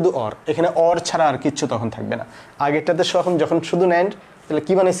 শুধু অর, এখানে অর ছাড়া আর কিচ্ছু তখন থাকবে না। আগেরটাতে যখন শুধু ন্যান্ড, তাহলে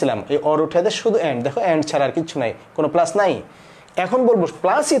কি বানিয়েছিলাম, এই অর উঠে শুধু এন্ড, দেখো এন্ড ছাড়া আর কিচ্ছু নাই, কোনো প্লাস নাই। এখন বলবো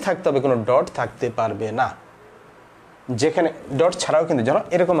প্লাসই থাকতে হবে, কোনো ডট থাকতে পারবে না। যেখানে ডট ছাড়াও কিন্তু জানো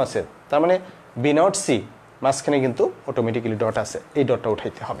এরকম আছে, তার মানে বি নট সি মাঝখানে কিন্তু অটোমেটিক্যালি ডট আছে, এই ডটটা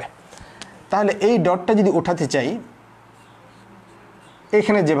উঠাইতে হবে। তাহলে এই ডটটা যদি উঠাতে চাই,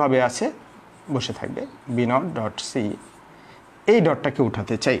 এখানে যেভাবে আছে বসে থাকবে বি নট ডট সি, এই ডটটাকে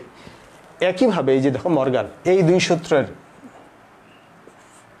উঠাতে চাই। একইভাবে এই যে দেখো মর্গান, এই দুই সূত্রের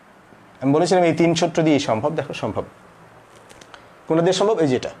আমি বলেছিলাম এই 3 সূত্র দিয়ে সম্ভব, দেখো সম্ভব, কোন দিয়ে সম্ভব, এই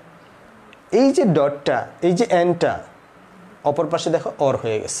যেটা, এই যে ডটটা, এই যে এনটা, অপর পাশে দেখো অর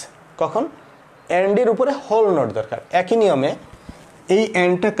হয়ে গেছে। কখন এন্ডের উপরে হোল নট দরকার। একই নিয়মে এই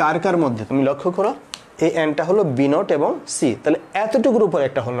এনটা কার কার মধ্যে তুমি লক্ষ্য করো, এই এনটা হলো বি নট এবং সি, তাহলে এতটুকুর উপর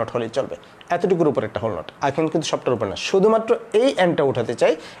একটা হোল নট হলেই চলবে, এতটুকুর উপর একটা হোল নট। এখন কিন্তু সবটার উপর না, শুধুমাত্র এই এনটা উঠাতে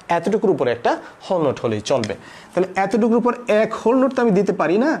চাই, এতটুকুর উপর একটা হোল নট হলেই চলবে। তাহলে এতটুকুর উপর এক হোল নট তো আমি দিতে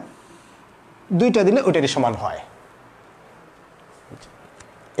পারি না, দুইটা দিলে ওইটারই সমান হয়।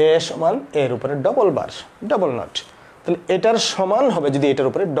 এ সমান এর উপরে ডবল বার, ডবল নট, তাহলে এটার সমান হবে যদি এটার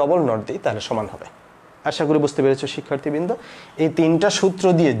উপরে ডবল নট দিই, তাহলে সমান হবে। আশা করি বুঝতে পেরেছো শিক্ষার্থীবৃন্দ। এই 3টা সূত্র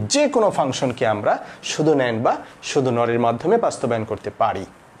দিয়ে যে কোনো ফাংশনকে আমরা শুধু ন্যান্ড বা শুধু নরের মাধ্যমে বাস্তবায়ন করতে পারি।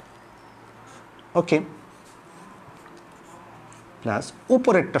 ওকে, প্লাস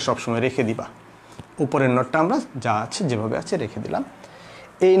উপরেরটা সবসময় রেখে দিবা, উপরের নটটা আমরা যা আছে যেভাবে আছে রেখে দিলাম।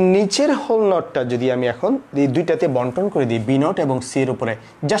 এই নিচের হোল নটটা যদি আমি এখন এই দুইটাতে বন্টন করে দিই বি নট এবং সি এর উপরে,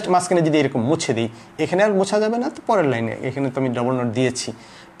 জাস্ট মাঝখানে যদি এরকম মুছে দিই, এখানে আর মোছা যাবে না, তো পরের লাইনে এখানে তো আমি ডবল নট দিয়েছি,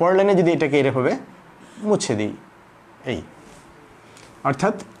 পরের লাইনে যদি এটাকে এরভাবে মুছে দিই, এই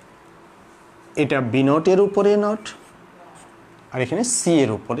অর্থাৎ এটা বি নটের উপরে নট আর এখানে সি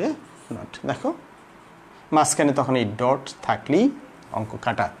এর উপরে নট। দেখো মাঝখানে তখন এই ডট থাকলেই অঙ্ক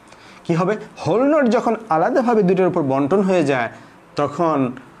কাটা। কি হবে, হোল নট যখন আলাদাভাবে দুটোর উপর বন্টন হয়ে যায় তখন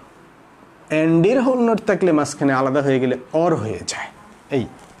এন্ডের হোল নট থাকলে মাঝখানে আলাদা হয়ে গেলে অর হয়ে যায়। এই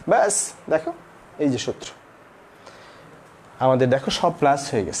ব্যাস, দেখো এই যে সূত্র আমাদের, দেখো সব প্লাস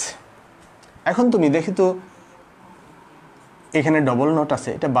হয়ে গেছে। এখন তুমি দেখি তো এখানে ডবল নট আছে,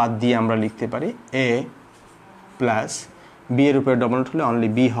 এটা বাদ দিয়ে আমরা লিখতে পারি এ প্লাস বি এর উপরে ডবল নট হলে অনলি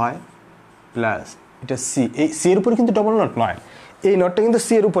বি হয়, প্লাস এটা সি। এই সি এর উপরে কিন্তু ডবল নট নয়, এই নটটা কিন্তু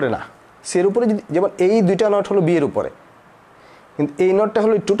সি এর উপরে না, সি এর উপরে যদি, যেমন এই দুইটা নট হলো বি এর উপরে, কিন্তু এই নটটা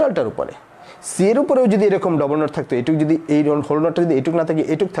হলো টোটালটার উপরে। সি এর উপরেও যদি এরকম ডবল নট থাকতো, এটুক যদি এই হোল নটটা যদি এটুক না থাকে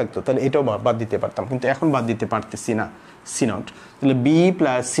এটুক থাকতো, তাহলে এটাও বাদ দিতে পারতাম, কিন্তু এখন বাদ দিতে পারতেছি না। সি নট, তাহলে বি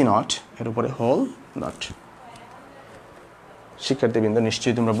প্লাস সি নট এর উপরে হোল নট। শিক্ষার্থীবৃন্দ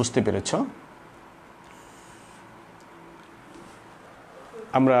নিশ্চয়ই তোমরা বুঝতে পেরেছ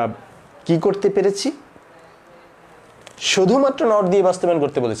আমরা কি করতে পেরেছি। শুধুমাত্র নট দিয়ে বাস্তবায়ন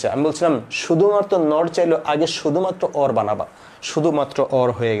করতে বলেছে। আমি বলছিলাম শুধুমাত্র নট চাইলেও আগে শুধুমাত্র অর বানাবা, শুধুমাত্র অর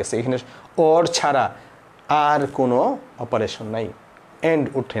হয়ে গেছে, এখানে অর ছাড়া আর কোনো অপারেশন নাই, এন্ড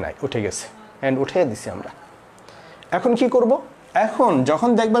উঠে গেছে, এন্ড উঠে দিছি আমরা। এখন কি করব, এখন যখন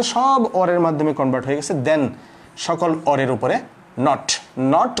দেখবেন সব অরের মাধ্যমে কনভার্ট হয়ে গেছে, দেন সকল অরের উপরে নট,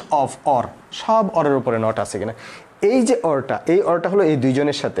 নট অফ অর, সব অরের উপরে নট আছে কিনা। এই যে অরটা, এই অরটা হলো এই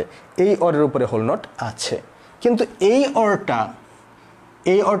দুইজনের সাথে, এই অরের উপরে হোল নট আছে, কিন্তু এই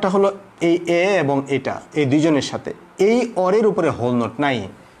অরটা হলো এই এ এবং এটা, এই দুইজনের সাথে, এই অরের উপরে হোল নট নাই।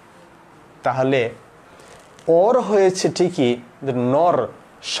 তাহলে অর হয়েছে ঠিকই, নর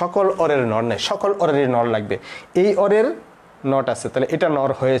সকল অরের নর নাই, সকল অরের নর লাগবে। এই অরের নট আছে, তাহলে এটা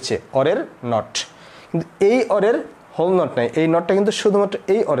নর হয়েছে, অরের নট, কিন্তু এই অরের হোল নট নাই, এই নটটা কিন্তু শুধুমাত্র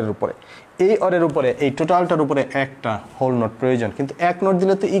এই অরের উপরে, এই অরের উপরে, এই টোটালটার উপরে একটা হোল নট প্রয়োজন, কিন্তু এক নট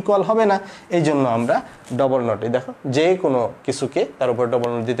দিলে তো ইকুয়াল হবে না, এই জন্য আমরা ডবল নট, এই দেখো যে কোনো কিছুকে তার উপরে ডবল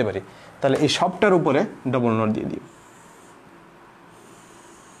নট দিতে পারি, তাহলে এই সবটার উপরে ডবল নট দিয়ে দিই।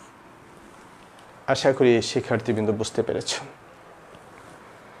 আশা করি শিক্ষার্থীবৃন্দ বুঝতে পেরেছ।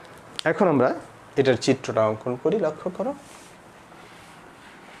 এখন আমরা এটার চিত্রটা অঙ্কন করি, লক্ষ্য করো।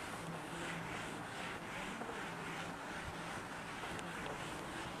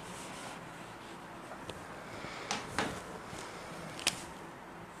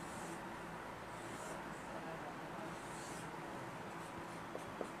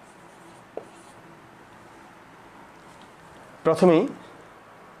 প্রথমেই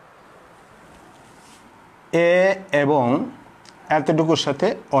এ এবং এতটুকুর সাথে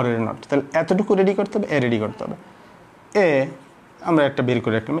অরের নট, তাহলে এতটুকু রেডি করতে হবে, এ রেডি করতে হবে। এ আমরা একটা বের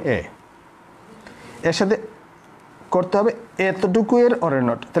করে রাখলাম, এর সাথে করতে হবে এতটুকু এর অরের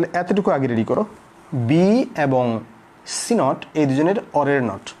নট, তাহলে এতটুকু আগে রেডি করো। বি এবং সি নট এই দুজনের অরের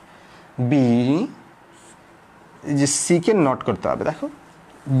নট, বি যে সিকে নট করতে হবে, দেখো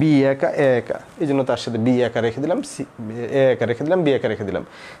বি একা এ একা, এই জন্য তার সাথে বি একা রেখে দিলাম, সি এ একা রেখে দিলাম, বি একা রেখে দিলাম।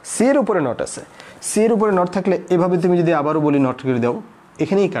 সি এর উপরে নট আছে, সি এর উপরে নট থাকলে এভাবে তুমি যদি আবারও বলি নট করে দাও,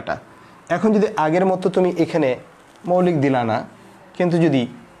 এখানেই কাটা। এখন যদি আগের মতো তুমি এখানে মৌলিক দিলা না, কিন্তু যদি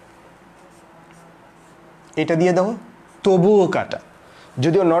এটা দিয়ে দাও তবুও কাটা,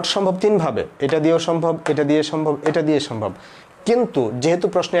 যদিও নট সম্ভব তিনভাবে, এটা দিয়েও সম্ভব, এটা দিয়ে সম্ভব, এটা দিয়ে সম্ভব, কিন্তু যেহেতু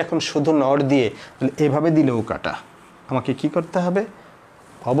প্রশ্নে এখন শুধু নট দিয়ে, তাহলে এভাবে দিলেও কাটা। আমাকে কি করতে হবে,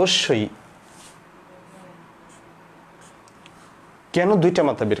 অবশ্যই কেন দুইটা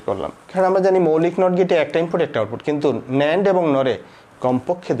মাথা বের করলাম, কারণ আমরা জানি মৌলিক নট গেটে একটা ইনপুট একটা আউটপুট, কিন্তু ন্যান্ড এবং নরে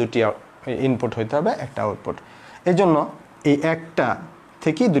কমপক্ষে দুটি ইনপুট হইতে হবে, একটা আউটপুট। এই জন্য এই একটা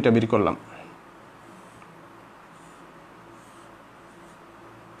থেকেই দুইটা বের করলাম।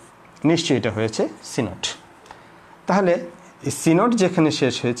 নিশ্চয়ই এটা হয়েছে সি নট। তাহলে এই সি নট যেখানে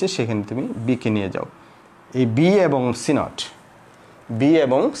শেষ হয়েছে সেখানে তুমি বিকে নিয়ে যাও। এই বি এবং সি নট, বি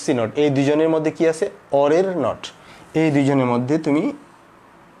এবং সি নট এই দুজনের মধ্যে কি আছে, অরের নট, এই দুজনের মধ্যে তুমি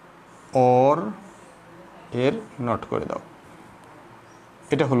অর এর নট করে দাও।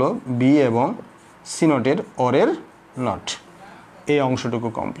 এটা হলো বি এবং সি নটের অরের নট, এই অংশটুকু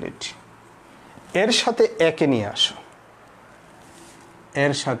কমপ্লিট। এর সাথে একে নিয়ে আসো,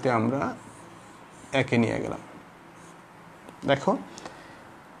 এর সাথে আমরা একে নিয়ে গেলাম। দেখো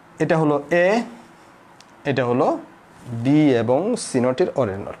এটা হলো এ, এটা হলো বি এবং সি নটের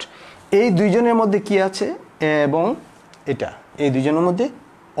অরের নট। এই দুইজনের মধ্যে কি আছে, এ এবং এটা, এই দুইজনের মধ্যে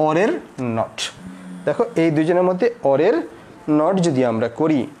অরের নট। দেখো এই দুজনের মধ্যে অরের নট যদি আমরা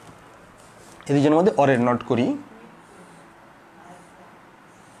করি, এই দুজনের মধ্যে অরের নট করি,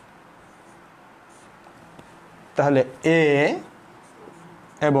 তাহলে এ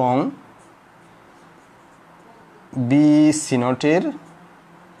এবং বি সি নটের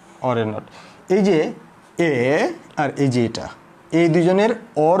অরের নট, এই যে এ আর এই যে এটা, এই দুজনের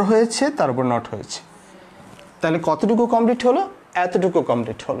অর হয়েছে তার উপর নট হয়েছে, তাহলে কতটুকু কমপ্লিট হলো? এতটুকু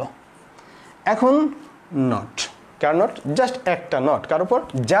কমপ্লিট হলো। এখন নট, কার নট? জাস্ট একটা নট, কার উপর?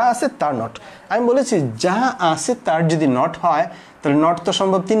 যা আছে তার নট। আমি বলেছি যা আছে তার যদি নট হয় তাহলে নট তো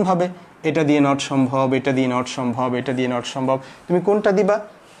সম্ভব তিনভাবে, এটা দিয়ে নট সম্ভব, এটা দিয়ে নট সম্ভব, এটা দিয়ে নট সম্ভব। তুমি কোনটা দিবা?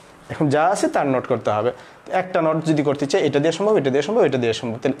 এখন যা আছে তার নট করতে হবে। একটা নট যদি করতে চাই, এটা দিয়ে সম্ভব, এটা দিয়ে সম্ভব, এটা দিয়ে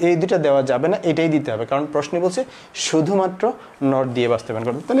সম্ভব, তাহলে এই দুটা দেওয়া যাবে না, এটাই দিতে হবে, কারণ প্রশ্নে বলছে শুধুমাত্র নট দিয়ে বাস্তবায়ন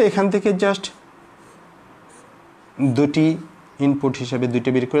করতে। তাহলে এখান থেকে জাস্ট দুটি ইনপুট হিসাবে দুইটা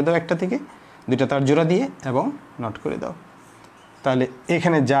বের করে দাও, একটা থেকে দুইটা তার জোড়া দিয়ে এবং নট করে দাও। তাহলে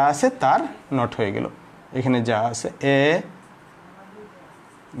এখানে যা আছে তার নট হয়ে গেল। এখানে যা আছে এ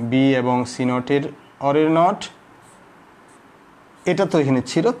বি এবং সি নটের অরের নট, এটা তো এখানে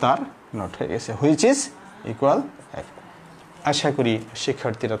ছিল, তার নট হয়ে গেছে, হুইচ ইজ ইকুয়াল। আশা করি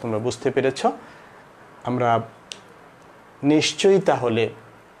শিক্ষার্থীরা তোমরা বুঝতে পেরেছ। আমরা নিশ্চয়ই তাহলে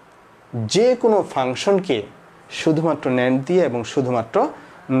যে কোনো ফাংশনকে শুধুমাত্র ন্যান্ড দিয়ে এবং শুধুমাত্র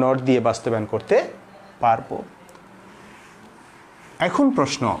নট দিয়ে বাস্তবায়ন করতে পারবো। এখন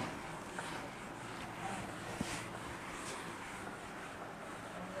প্রশ্ন,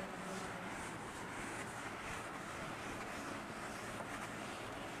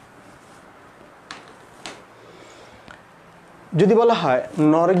 যদি বলা হয়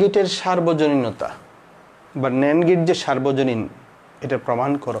নর গেটের সার্বজনীনতা বা ন্যান্ড গেট যে সার্বজনীন, এটা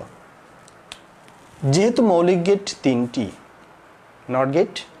প্রমাণ করো। যেহেতু মৌলিক গেট তিনটি, নট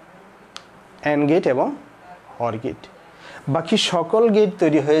গেট, অ্যান্ড গেট এবং অর গেট, বাকি সকল গেট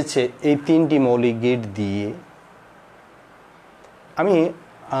তৈরি হয়েছে এই তিনটি মৌলিক গেট দিয়ে। আমি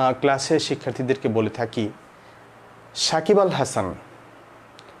ক্লাসে শিক্ষার্থীদেরকে বলে থাকি, সাকিব আল হাসান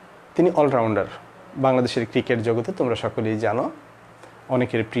তিনি অলরাউন্ডার বাংলাদেশের ক্রিকেট জগতে, তোমরা সকলেই জানো,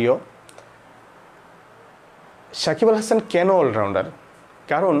 অনেকের প্রিয়। সাকিব আল হাসান কেন অলরাউন্ডার?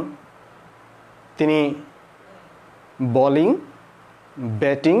 কারণ তিনি বোলিং,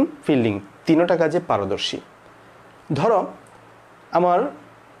 ব্যাটিং, ফিল্ডিং তিনোটা কাজে পারদর্শী। ধরো আমার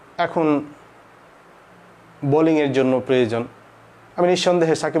এখন বোলিংয়ের জন্য প্রয়োজন, আমি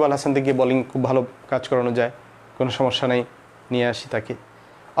নিঃসন্দেহে সাকিব আল হাসান থেকে বোলিং খুব ভালো কাজ করানো যায়, কোনো সমস্যা নেই, নিয়ে আসি তাকে।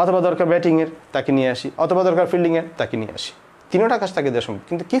 অথবা দরকার ব্যাটিংয়ের, তাকে নিয়ে আসি, অথবা দরকার ফিল্ডিংয়ের, তাকে নিয়ে আসি। তিনোটা কাজ তাকে দেওয়া সম্ভব।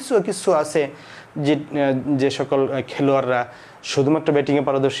 কিন্তু কিছু কিছু আছে যে সকল খেলোয়াড়রা শুধুমাত্র ব্যাটিংয়ে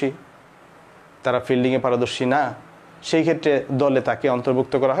পারদর্শী, তারা ফিল্ডিংয়ে পারদর্শী না, সেই ক্ষেত্রে দলে তাকে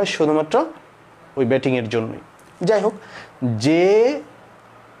অন্তর্ভুক্ত করা হয় শুধুমাত্র ওই ব্যাটিংয়ের জন্যই। যাই হোক, যে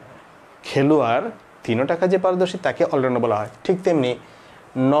খেলোয়াড় তিনোটা কাজে পারদর্শী তাকে অলরাউন্ডার বলা হয়। ঠিক তেমনি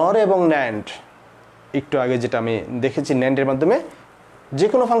নর এবং ন্যান্ড, একটু আগে যেটা আমি দেখেছি, ন্যান্ডের মাধ্যমে যে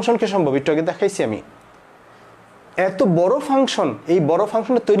কোনো ফাংশনকে সম্ভব, একটু আগে দেখাইছি আমি। এত বড় ফাংশন, এই বড়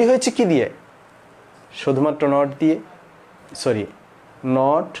ফাংশনটা তৈরি হয়েছে কি দিয়ে? শুধুমাত্র নট দিয়ে,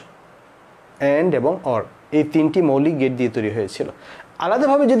 নট, অ্যান্ড এবং অর, এই তিনটি মৌলিক গেট দিয়ে তৈরি হয়েছিল।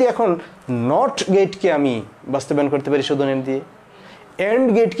 আলাদাভাবে যদি এখন নট গেটকে আমি বাস্তবায়ন করতে পারি শুধু ন্যান্ড দিয়ে, অ্যান্ড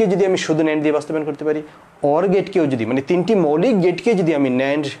গেটকে যদি আমি শুধু ন্যান্ড দিয়ে বাস্তবায়ন করতে পারি, অর গেটকেও যদি, মানে তিনটি মৌলিক গেটকে যদি আমি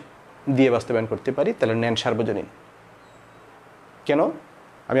ন্যান্ড দিয়ে বাস্তবায়ন করতে পারি, তাহলে ন্যান্ড সার্বজনীন। কেন?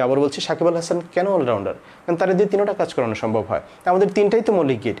 আমি আবার বলছি, সাকিব আল হাসান কেন অলরাউন্ডার? কারণ তারা দিয়ে তিনোটা কাজ করানো সম্ভব হয়। আমাদের তিনটাই তো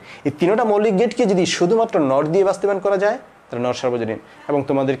মৌলিক গেট, এই তিনোটা মৌলিক গেটকে যদি শুধুমাত্র নট দিয়ে বাস্তবায়ন করা যায় তাহলে নট সার্বজনীন। এবং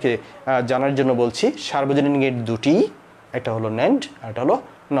তোমাদেরকে জানার জন্য বলছি, সার্বজনীন গেট দুটি, একটা হলো ন্যান্ড আর একটা হলো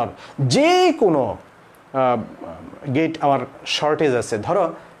নট। যে কোনো গেট আমার শর্টেজ আছে, ধরো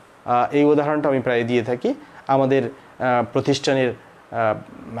এই উদাহরণটা আমি প্রায় দিয়ে থাকি। আমাদের প্রতিষ্ঠানের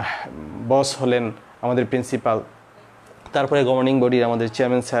বস হলেন আমাদের প্রিন্সিপাল, তারপরে গভর্নিং বডির আমাদের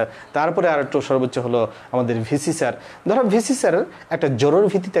চেয়ারম্যান স্যার, তারপরে আর একটু সর্বোচ্চ হলো আমাদের ভিসি স্যার। ধরো ভিসি স্যারের একটা জরুরি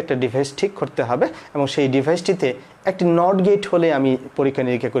ভিত্তিতে একটা ডিভাইস ঠিক করতে হবে, এবং সেই ডিভাইসটিতে একটি নট গেট হলে আমি পরীক্ষা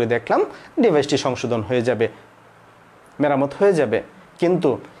নিরীক্ষা করে দেখলাম ডিভাইসটি সংশোধন হয়ে যাবে, মেরামত হয়ে যাবে। কিন্তু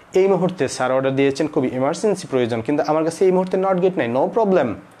এই মুহূর্তে স্যার অর্ডার দিয়েছেন, খুবই ইমার্জেন্সি প্রয়োজন, কিন্তু আমার কাছে এই মুহূর্তে নট গেট নাই, নো প্রবলেম।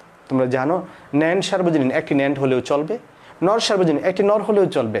 তোমরা জানো ন্যান্ড সার্বজনীন, একটি ন্যান্ড হলেও চলবে, নর সার্বজনীন একটি নর হলেও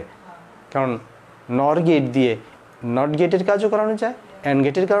চলবে, কারণ নর গেট দিয়ে নট গেটের কাজও করানো যায়, অ্যান্ড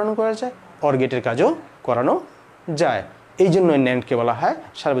গেটের কারণও করা যায়, অর গেটের কাজও করানো যায়। এই জন্য ন্যান্ডকে বলা হয়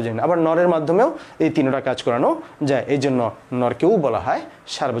সার্বজনীন। আবার নরের মাধ্যমেও এই তিনটা কাজ করানো যায়, এই জন্য নরকেও বলা হয়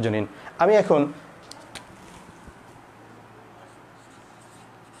সার্বজনীন। আমি এখন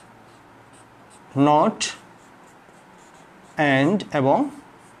নট, অ্যান্ড এবং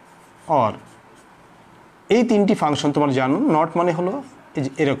অর, এই তিনটি ফাংশন তোমরা জানো। নট মানে হলো এই যে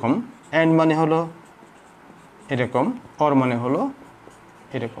এরকম, অ্যান্ড মানে হলো এরকম, অর মানে হলো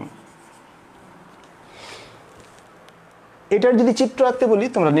এরকম। এটার যদি চিত্র আঁকতে বলি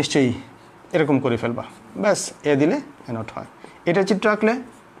তোমরা নিশ্চয়ই এরকম করে ফেলবা, ব্যাস এ দিলে এ নট হয়। এটার চিত্র আঁকলে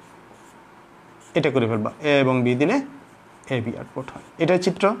এটা করে ফেলবা, এ এবং বি দিলে এ বি আউটপুট হয়। এটার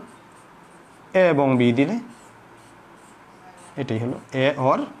চিত্র এ এবং বি দিলে এটাই হলো এ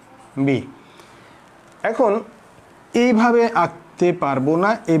অর বি। এখন এইভাবে আঁকতে পারবো না,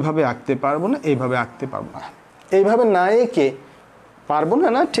 এইভাবে আঁকতে পারবো না, এইভাবে আঁকতে পারবো না। এইভাবে না এঁকে পারবো না,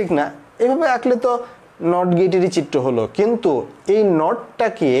 না ঠিক না। এইভাবে আঁকলে তো নট গেটেরই চিত্র হলো, কিন্তু এই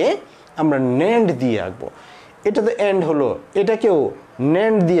নটটাকে আমরা ন্যান্ড দিয়ে আঁকবো। এটা তো এন্ড হলো, এটাকেও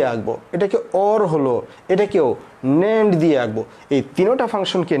ন্যান্ড দিয়ে আঁকবো, এটাকে অর হলো, এটাকেও ন্যান্ড দিয়ে আঁকবো। এই তিনোটা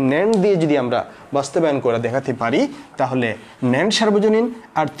ফাংশনকে ন্যান্ড দিয়ে যদি আমরা বাস্তবায়ন করে দেখাতে পারি তাহলে ন্যান্ড সার্বজনীন,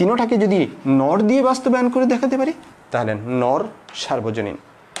 আর তিনোটাকে যদি নর দিয়ে বাস্তবায়ন করে দেখাতে পারি তাহলে নর সার্বজনীন।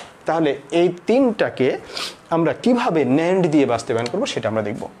 তাহলে এই তিনটাকে আমরা কিভাবে ন্যান্ড দিয়ে বাস্তবায়ন করবো সেটা আমরা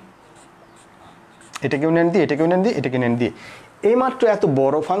দেখব। এটাকেও ন্যান্ড দিয়ে, এটাকেও ন্যান্ড দিয়ে, এটাকে ন্যান্ড দিয়ে। এইমাত্র এত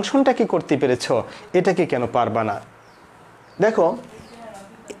বড় ফাংশনটাকে করতে পেরেছ, এটাকে কেন পারবা না? দেখো,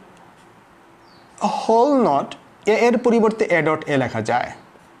 হোল নট এর পরিবর্তে এ ডট এ লেখা যায়।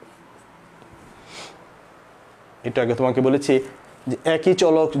 এটা আগে তোমাকে বলেছি যে একই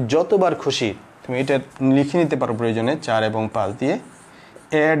চলক যতবার খুশি তুমি এটা লিখে নিতে পারো প্রয়োজনে 4 এবং 5 দিয়ে।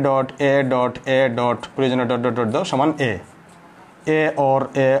 A dot A dot A dot প্রয়োজনে ডট ডট ডট দাও সমান এ, a or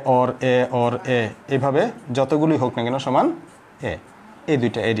a or a or a, এইভাবে যতগুলি হোক না কেন সমান এ। এই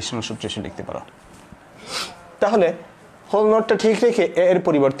দুইটা এডিশনাল সূত্র এসে লিখতে পারো। তাহলে হোল নটটা ঠিক রেখে এর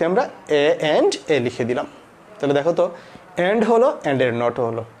পরিবর্তে আমরা এ অ্যান্ড এ লিখে দিলাম। তাহলে দেখো তো, অ্যান্ড হলো, অ্যান্ড এর নটও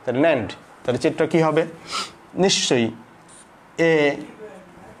হলো, তাহলে ন্যান্ড। তাহলে চিত্র কি হবে? নিশ্চয়ই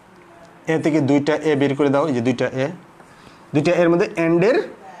এ থেকে দুইটা এ বের করে দাও, এই যে দুইটা এর মধ্যে অ্যান্ডের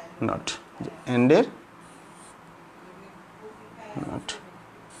not, অ্যান্ডের not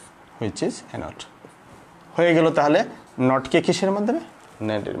which is a not হয়ে গেল। তাহলে নটকে কিসের মাধ্যমে?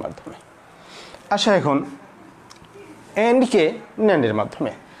 ন্যান্ডের মাধ্যমে। আচ্ছা, এখন অ্যান্ডকে ন্যান্ডের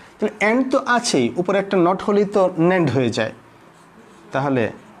মাধ্যমে। তাহলে অ্যান্ড তো আছেই, উপরে একটা নট হলেই তো ন্যান্ড হয়ে যায়। তাহলে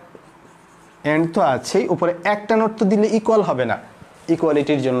অ্যান্ড তো আছেই, উপরে একটা নট তো দিলে ইকুয়াল হবে না,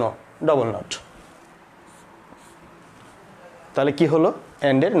 ইকুয়ালিটির জন্য ডবল নট। তাহলে কি হলো?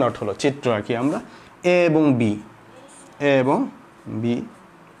 অ্যান্ডের নট হলো। চিত্র আঁকি আমরা। এ এবং বি, এ এবং বি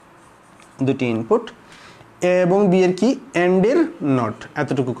দুটি ইনপুট। এ এবং বি এর কি? অ্যান্ডের নট,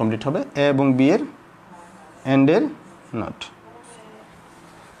 এতটুকু কমপ্লিট হবে। এ এবং বি এর অ্যান্ডের নট,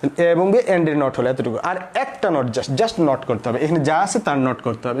 এ এবং বি অ্যান্ডের নট হলো এতটুকু। আর একটা নট জাস্ট নট করতে হবে, এখানে যা আছে তার নট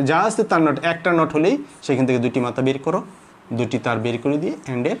করতে হবে, যা আছে তার নট। একটা নট হলেই সেখান থেকে দুটি মাথা বের করো, দুটি তার বের করে দিয়ে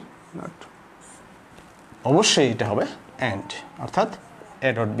অ্যান্ডের নট। অবশ্যই এটা হবে অ্যান্ড, অর্থাৎ এ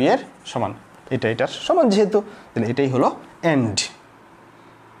ডট বি এর সমান, এটার সমান যেহেতু, তাহলে এটাই হলো অ্যান্ড।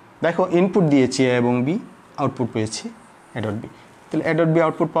 দেখো, ইনপুট দিয়েছি এ এবং বি, আউটপুট পেয়েছি এ ডট বি। তাহলে এ ডট বি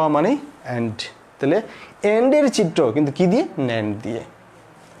আউটপুট পাওয়া মানেই অ্যান্ড। তাহলে অ্যান্ডের চিত্র কিন্তু কি দিয়ে? ন্যান্ড দিয়ে।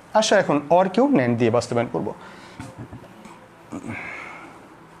 আচ্ছা, এখন অরকেও ন্যান্ড দিয়ে বাস্তবায়ন করব।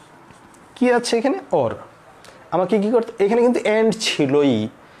 কি আছে এখানে? অর। আমাকে কি করতে? এখানে কিন্তু অ্যান্ড ছিলই,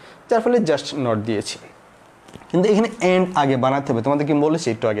 যার ফলে জাস্ট নট দিয়েছি। কিন্তু এখানে এন্ড আগে বানাতে হবে, তোমাদেরকে বলেছি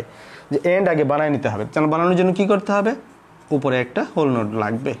একটু আগে যে এন্ড আগে বানায় নিতে হবে। তাহলে বানানোর জন্য কি করতে হবে? উপরে একটা হোল নোট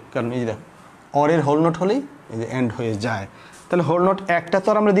লাগবে, কারণ এই যে দেখো অরের হোল নোট হলেই এই যে এন্ড হয়ে যায়। তাহলে হোল নোট একটা তো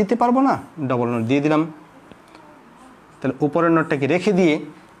আর আমরা দিতে পারবো না, ডবল নোট দিয়ে দিলাম। তাহলে উপরের নোটটাকে রেখে দিয়ে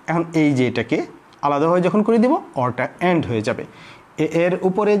এখন এই যে এটাকে আলাদাভাবে যখন করে দিব, অরটা এন্ড হয়ে যাবে। এর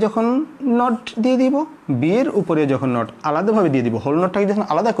উপরে যখন নট দিয়ে দিব, বি এর উপরে যখন নট আলাদাভাবে দিয়ে দিব, হোল নোটটাকে যখন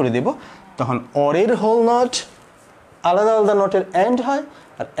আলাদা করে দেব, তখন অরের হোল নট আলাদা আলাদা নোটের এন্ড হয়,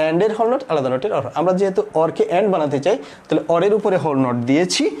 আর এন্ডের হোল নোট আলাদা নোটের অর। আমরা যেহেতু অরকে এন্ড বানাতে চাই, তাহলে অরের উপরে হোল নোট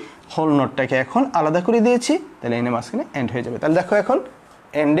দিয়েছি, হোল নোটটাকে এখন আলাদা করে দিয়েছি, তাহলে এনে মাঝখানে এন্ড হয়ে যাবে। তাহলে দেখো এখন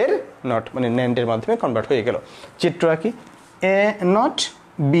এন্ডের নট মানে ন্যান্ডের মাধ্যমে কনভার্ট হয়ে গেল। চিত্র আঁকি। এ নট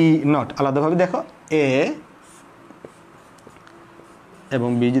বি নট, আলাদাভাবে দেখো এ এবং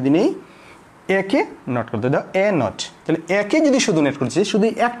বি যদি নেই, একে নট করতে দাও এ নট। তাহলে একে যদি শুধু নোট করছি, শুধু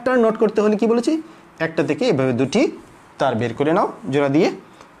একটা নোট করতে হলে কি বলেছি? একটা থেকে এভাবে দুটি তার বের করে নাও জোড়া দিয়ে।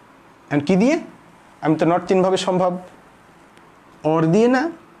 এন্ড কি দিয়ে? আমি তো নট তিনভাবে সম্ভব, অর দিয়ে না,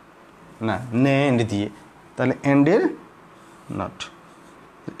 না ন্যান্ড দিয়ে। তাহলে এন্ডের নট,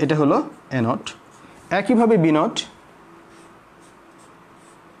 এটা হলো এ নট। একইভাবে বি নট,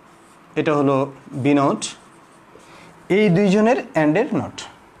 এটা হলো বি নট। এই দুইজনের এন্ডের নট,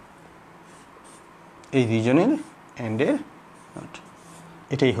 এই দুইজনের অ্যান্ডের নট।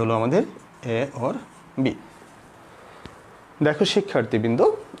 এটাই হলো আমাদের এ অর বি। দেখো শিক্ষার্থীবৃন্দ,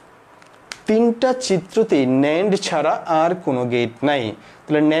 তিনটা চিত্রতেই ন্যান্ড ছাড়া আর কোনো গেট নাই।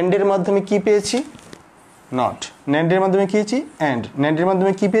 তাহলে ন্যান্ডের মাধ্যমে কি পেয়েছি? নট। ন্যান্ডের মাধ্যমে কি পেয়েছি? অ্যান্ড। ন্যান্ডের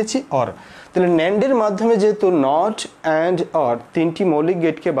মাধ্যমে কি পেয়েছি? অর। তাহলে ন্যান্ডের মাধ্যমে যেহেতু নট, অ্যান্ড, অর তিনটি মৌলিক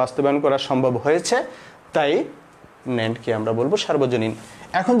গেটকে বাস্তবায়ন করা সম্ভব হয়েছে, তাই ন্যান্ডকে আমরা বলবো সার্বজনীন।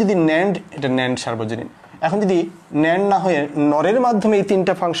 এখন যদি ন্যান্ড, এটা ন্যান্ড সার্বজনীন। এখন যদি ন্যান্ড না হয়ে নরের মাধ্যমে এই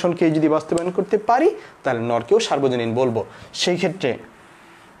তিনটা ফাংশনকে যদি বাস্তবায়ন করতে পারি, তাহলে নরকেও সার্বজনীন বলবো। সেই ক্ষেত্রে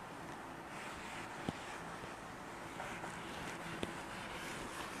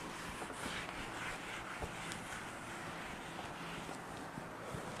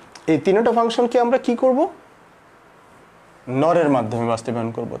এই তিনটা ফাংশনকে আমরা কি করব? নরের মাধ্যমে বাস্তবায়ন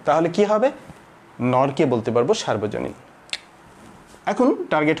করব। তাহলে কি হবে? নরকে বলতে পারবো সার্বজনীন। এখন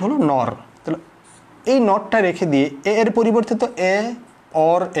টার্গেট হলো নর। তাহলে এই নটটা রেখে দিয়ে এ এর পরিবর্তে তো এ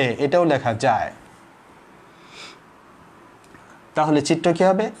অর এ এটাও লেখা যায়। তাহলে চিত্র কি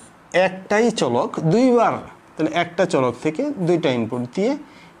হবে? একটাই চলক দুইবার। তাহলে একটা চলক থেকে দুইটা ইনপুট দিয়ে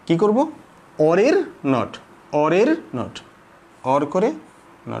কি করব? অরের নট, অরের নট, অর করে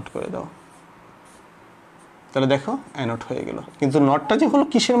নট করে দাও। তাহলে দেখো অ্যানট হয়ে গেল। কিন্তু নটটা যে হলো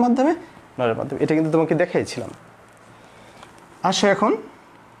কিসের মাধ্যমে? নরের মাধ্যমে। এটা কিন্তু তোমাকে দেখাইছিলাম। আসো এখন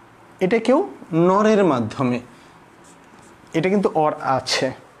এটা কেউ নরের মাধ্যমে, এটা কিন্তু অর আছে,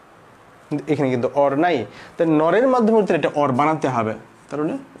 এখানে কিন্তু অর নাই। তাই নরের মাধ্যমে এটা অর বানাতে হবে।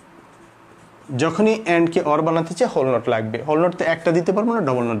 তাহলে যখনই অ্যান্ডকে অর বানাতে চাই হোল নট লাগবে। হোল নট তো একটা দিতে পারবো না,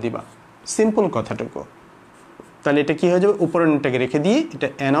 ডবল নট দিবা। সিম্পল কথাটুকু। তাহলে এটা কি হয়ে যাবে? উপরের নটটাকে রেখে দিয়ে এটা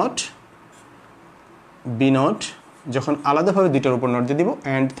এ নট বি নট, যখন আলাদাভাবে দুইটার উপর নট দিয়ে দিব,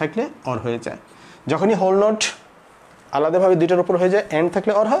 অ্যান্ড থাকলে অর হয়ে যায়। যখনই হোল নট আলাদাভাবে দুইটার উপর হয়ে যায়, অ্যান্ড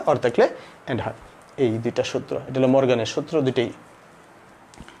থাকলে অর হয়, অর থাকলে অ্যান্ড হয়। এই দুইটা সূত্র, এটা হলো মর্গানের সূত্র। দুইটাই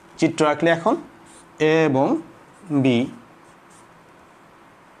চিত্র আঁকলে এখন এ এবং বি,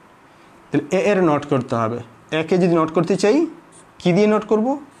 তাহলে এ এর নোট করতে হবে। একে যদি নোট করতে চাই, কি দিয়ে নোট করব?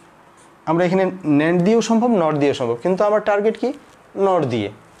 আমরা এখানে ন্যান্ড দিয়েও সম্ভব, নট দিয়েও সম্ভব, কিন্তু আমার টার্গেট কি? নট দিয়ে।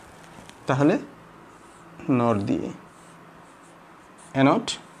 তাহলে নট দিয়ে এ নট,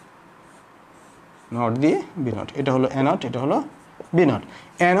 নট দিয়ে বি নট। এটা হলো এ নট, এটা হলো বি নট।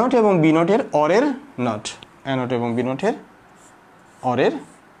 এ নট এবং বি নটের অরের নট, এ নট এবং বি নটের অরের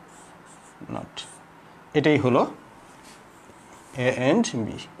নট। এটাই হলো এ এন্ড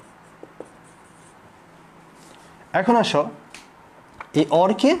বি। এখন আসো এই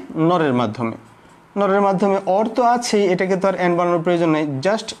অরকে নরের মাধ্যমে, নরের মাধ্যমে অর তো আছেই, এটাকে তো আর এন্ড বানানোর প্রয়োজন নেই।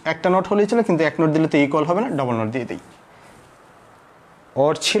 জাস্ট একটা নট হলেই চলে, কিন্তু এক নট দিলে তো ইকুয়াল হবে না, ডবল নট দিয়ে দিই।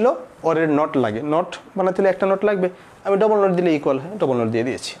 অর ছিল, অরের নট লাগে, নট বানাতে হলে একটা নট লাগবে, আমি ডবল নট দিলে ইকুয়াল হয়, ডবল নট দিয়ে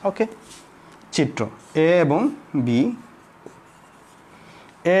দিয়েছি। ওকে, চিত্র এ এবং বি।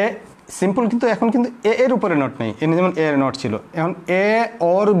 এ সিম্পল, কিন্তু এখন কিন্তু এ এর উপরে নট নেই। এখানে যেমন এর নট ছিল, এখন এ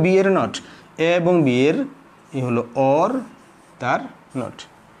অর বি এর নট, এ এবং বি এর এই হলো অর তার নট,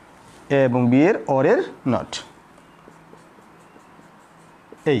 এ এবং বি এর অরের নট।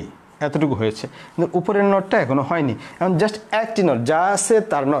 এই এতটুকু হয়েছে, কিন্তু উপরের নটটা এখনো হয়নি। এখন জাস্ট একটি নট, যা আছে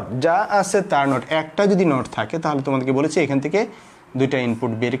তার নট, যা আছে তার নট। একটা যদি নট থাকে তাহলে তোমাদেরকে বলেছি এখান থেকে দুইটা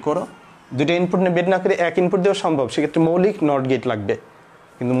ইনপুট বের করো। দুইটা ইনপুট বের না করে এক ইনপুট দেওয়া সম্ভব, সেক্ষেত্রে মৌলিক নট গেট লাগবে,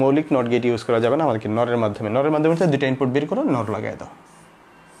 কিন্তু মৌলিক নট গেট ইউজ করা যাবে না, আমাদেরকে নরের মাধ্যমে, নরের মাধ্যমে দুইটা ইনপুট বের করো, নট লাগাই দাও।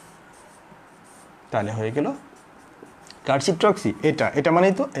 তাহলে হয়ে গেল কার চিত্র আঁকছি? এটা, এটা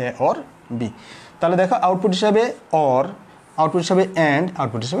মানেই তো এ অর বি। তাহলে দেখো আউটপুট হিসাবে অর, আউটপুট হিসাবে অ্যান্ড,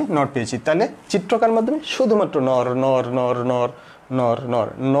 আউটপুট হিসাবে নট পেয়েছি। তাহলে চিত্রকার মাধ্যমে শুধুমাত্র নর নর নর নর নর নর,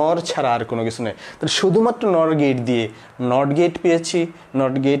 নর ছাড়া আর কোনো কিছু নেই। তাহলে শুধুমাত্র নর গেট দিয়ে নট গেট পেয়েছি,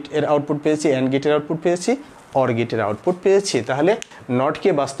 নট গেট এর আউটপুট পেয়েছি, অ্যান্ড গেটের আউটপুট পেয়েছি, অর গেটের আউটপুট পেয়েছি। তাহলে নটকে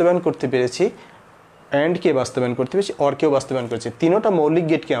বাস্তবায়ন করতে পেরেছি, অ্যান্ডকে বাস্তবায়ন করতে পেরেছি, অরকেও বাস্তবায়ন করেছি। তিনোটা মৌলিক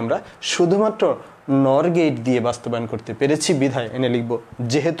গেটকে আমরা শুধুমাত্র নর গেট দিয়ে বাস্তবায়ন করতে পেরেছি বিধায় এনে লিখব,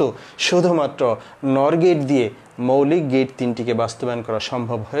 যেহেতু শুধুমাত্র নর গেট দিয়ে মৌলিক গেট তিনটিকে বাস্তবায়ন করা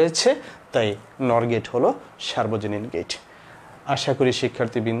সম্ভব হয়েছে, তাই নর গেট হলো সার্বজনীন গেট। আশা করি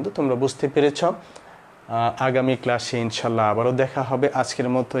শিক্ষার্থীবৃন্দ তোমরা বুঝতে পেরেছ। আগামী ক্লাসে ইনশাল্লাহ আবারও দেখা হবে। আজকের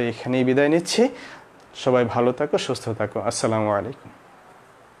মতো এখানেই বিদায় নিচ্ছি। সবাই ভালো থাকো, সুস্থ থাকো। আসসালামু আলাইকুম।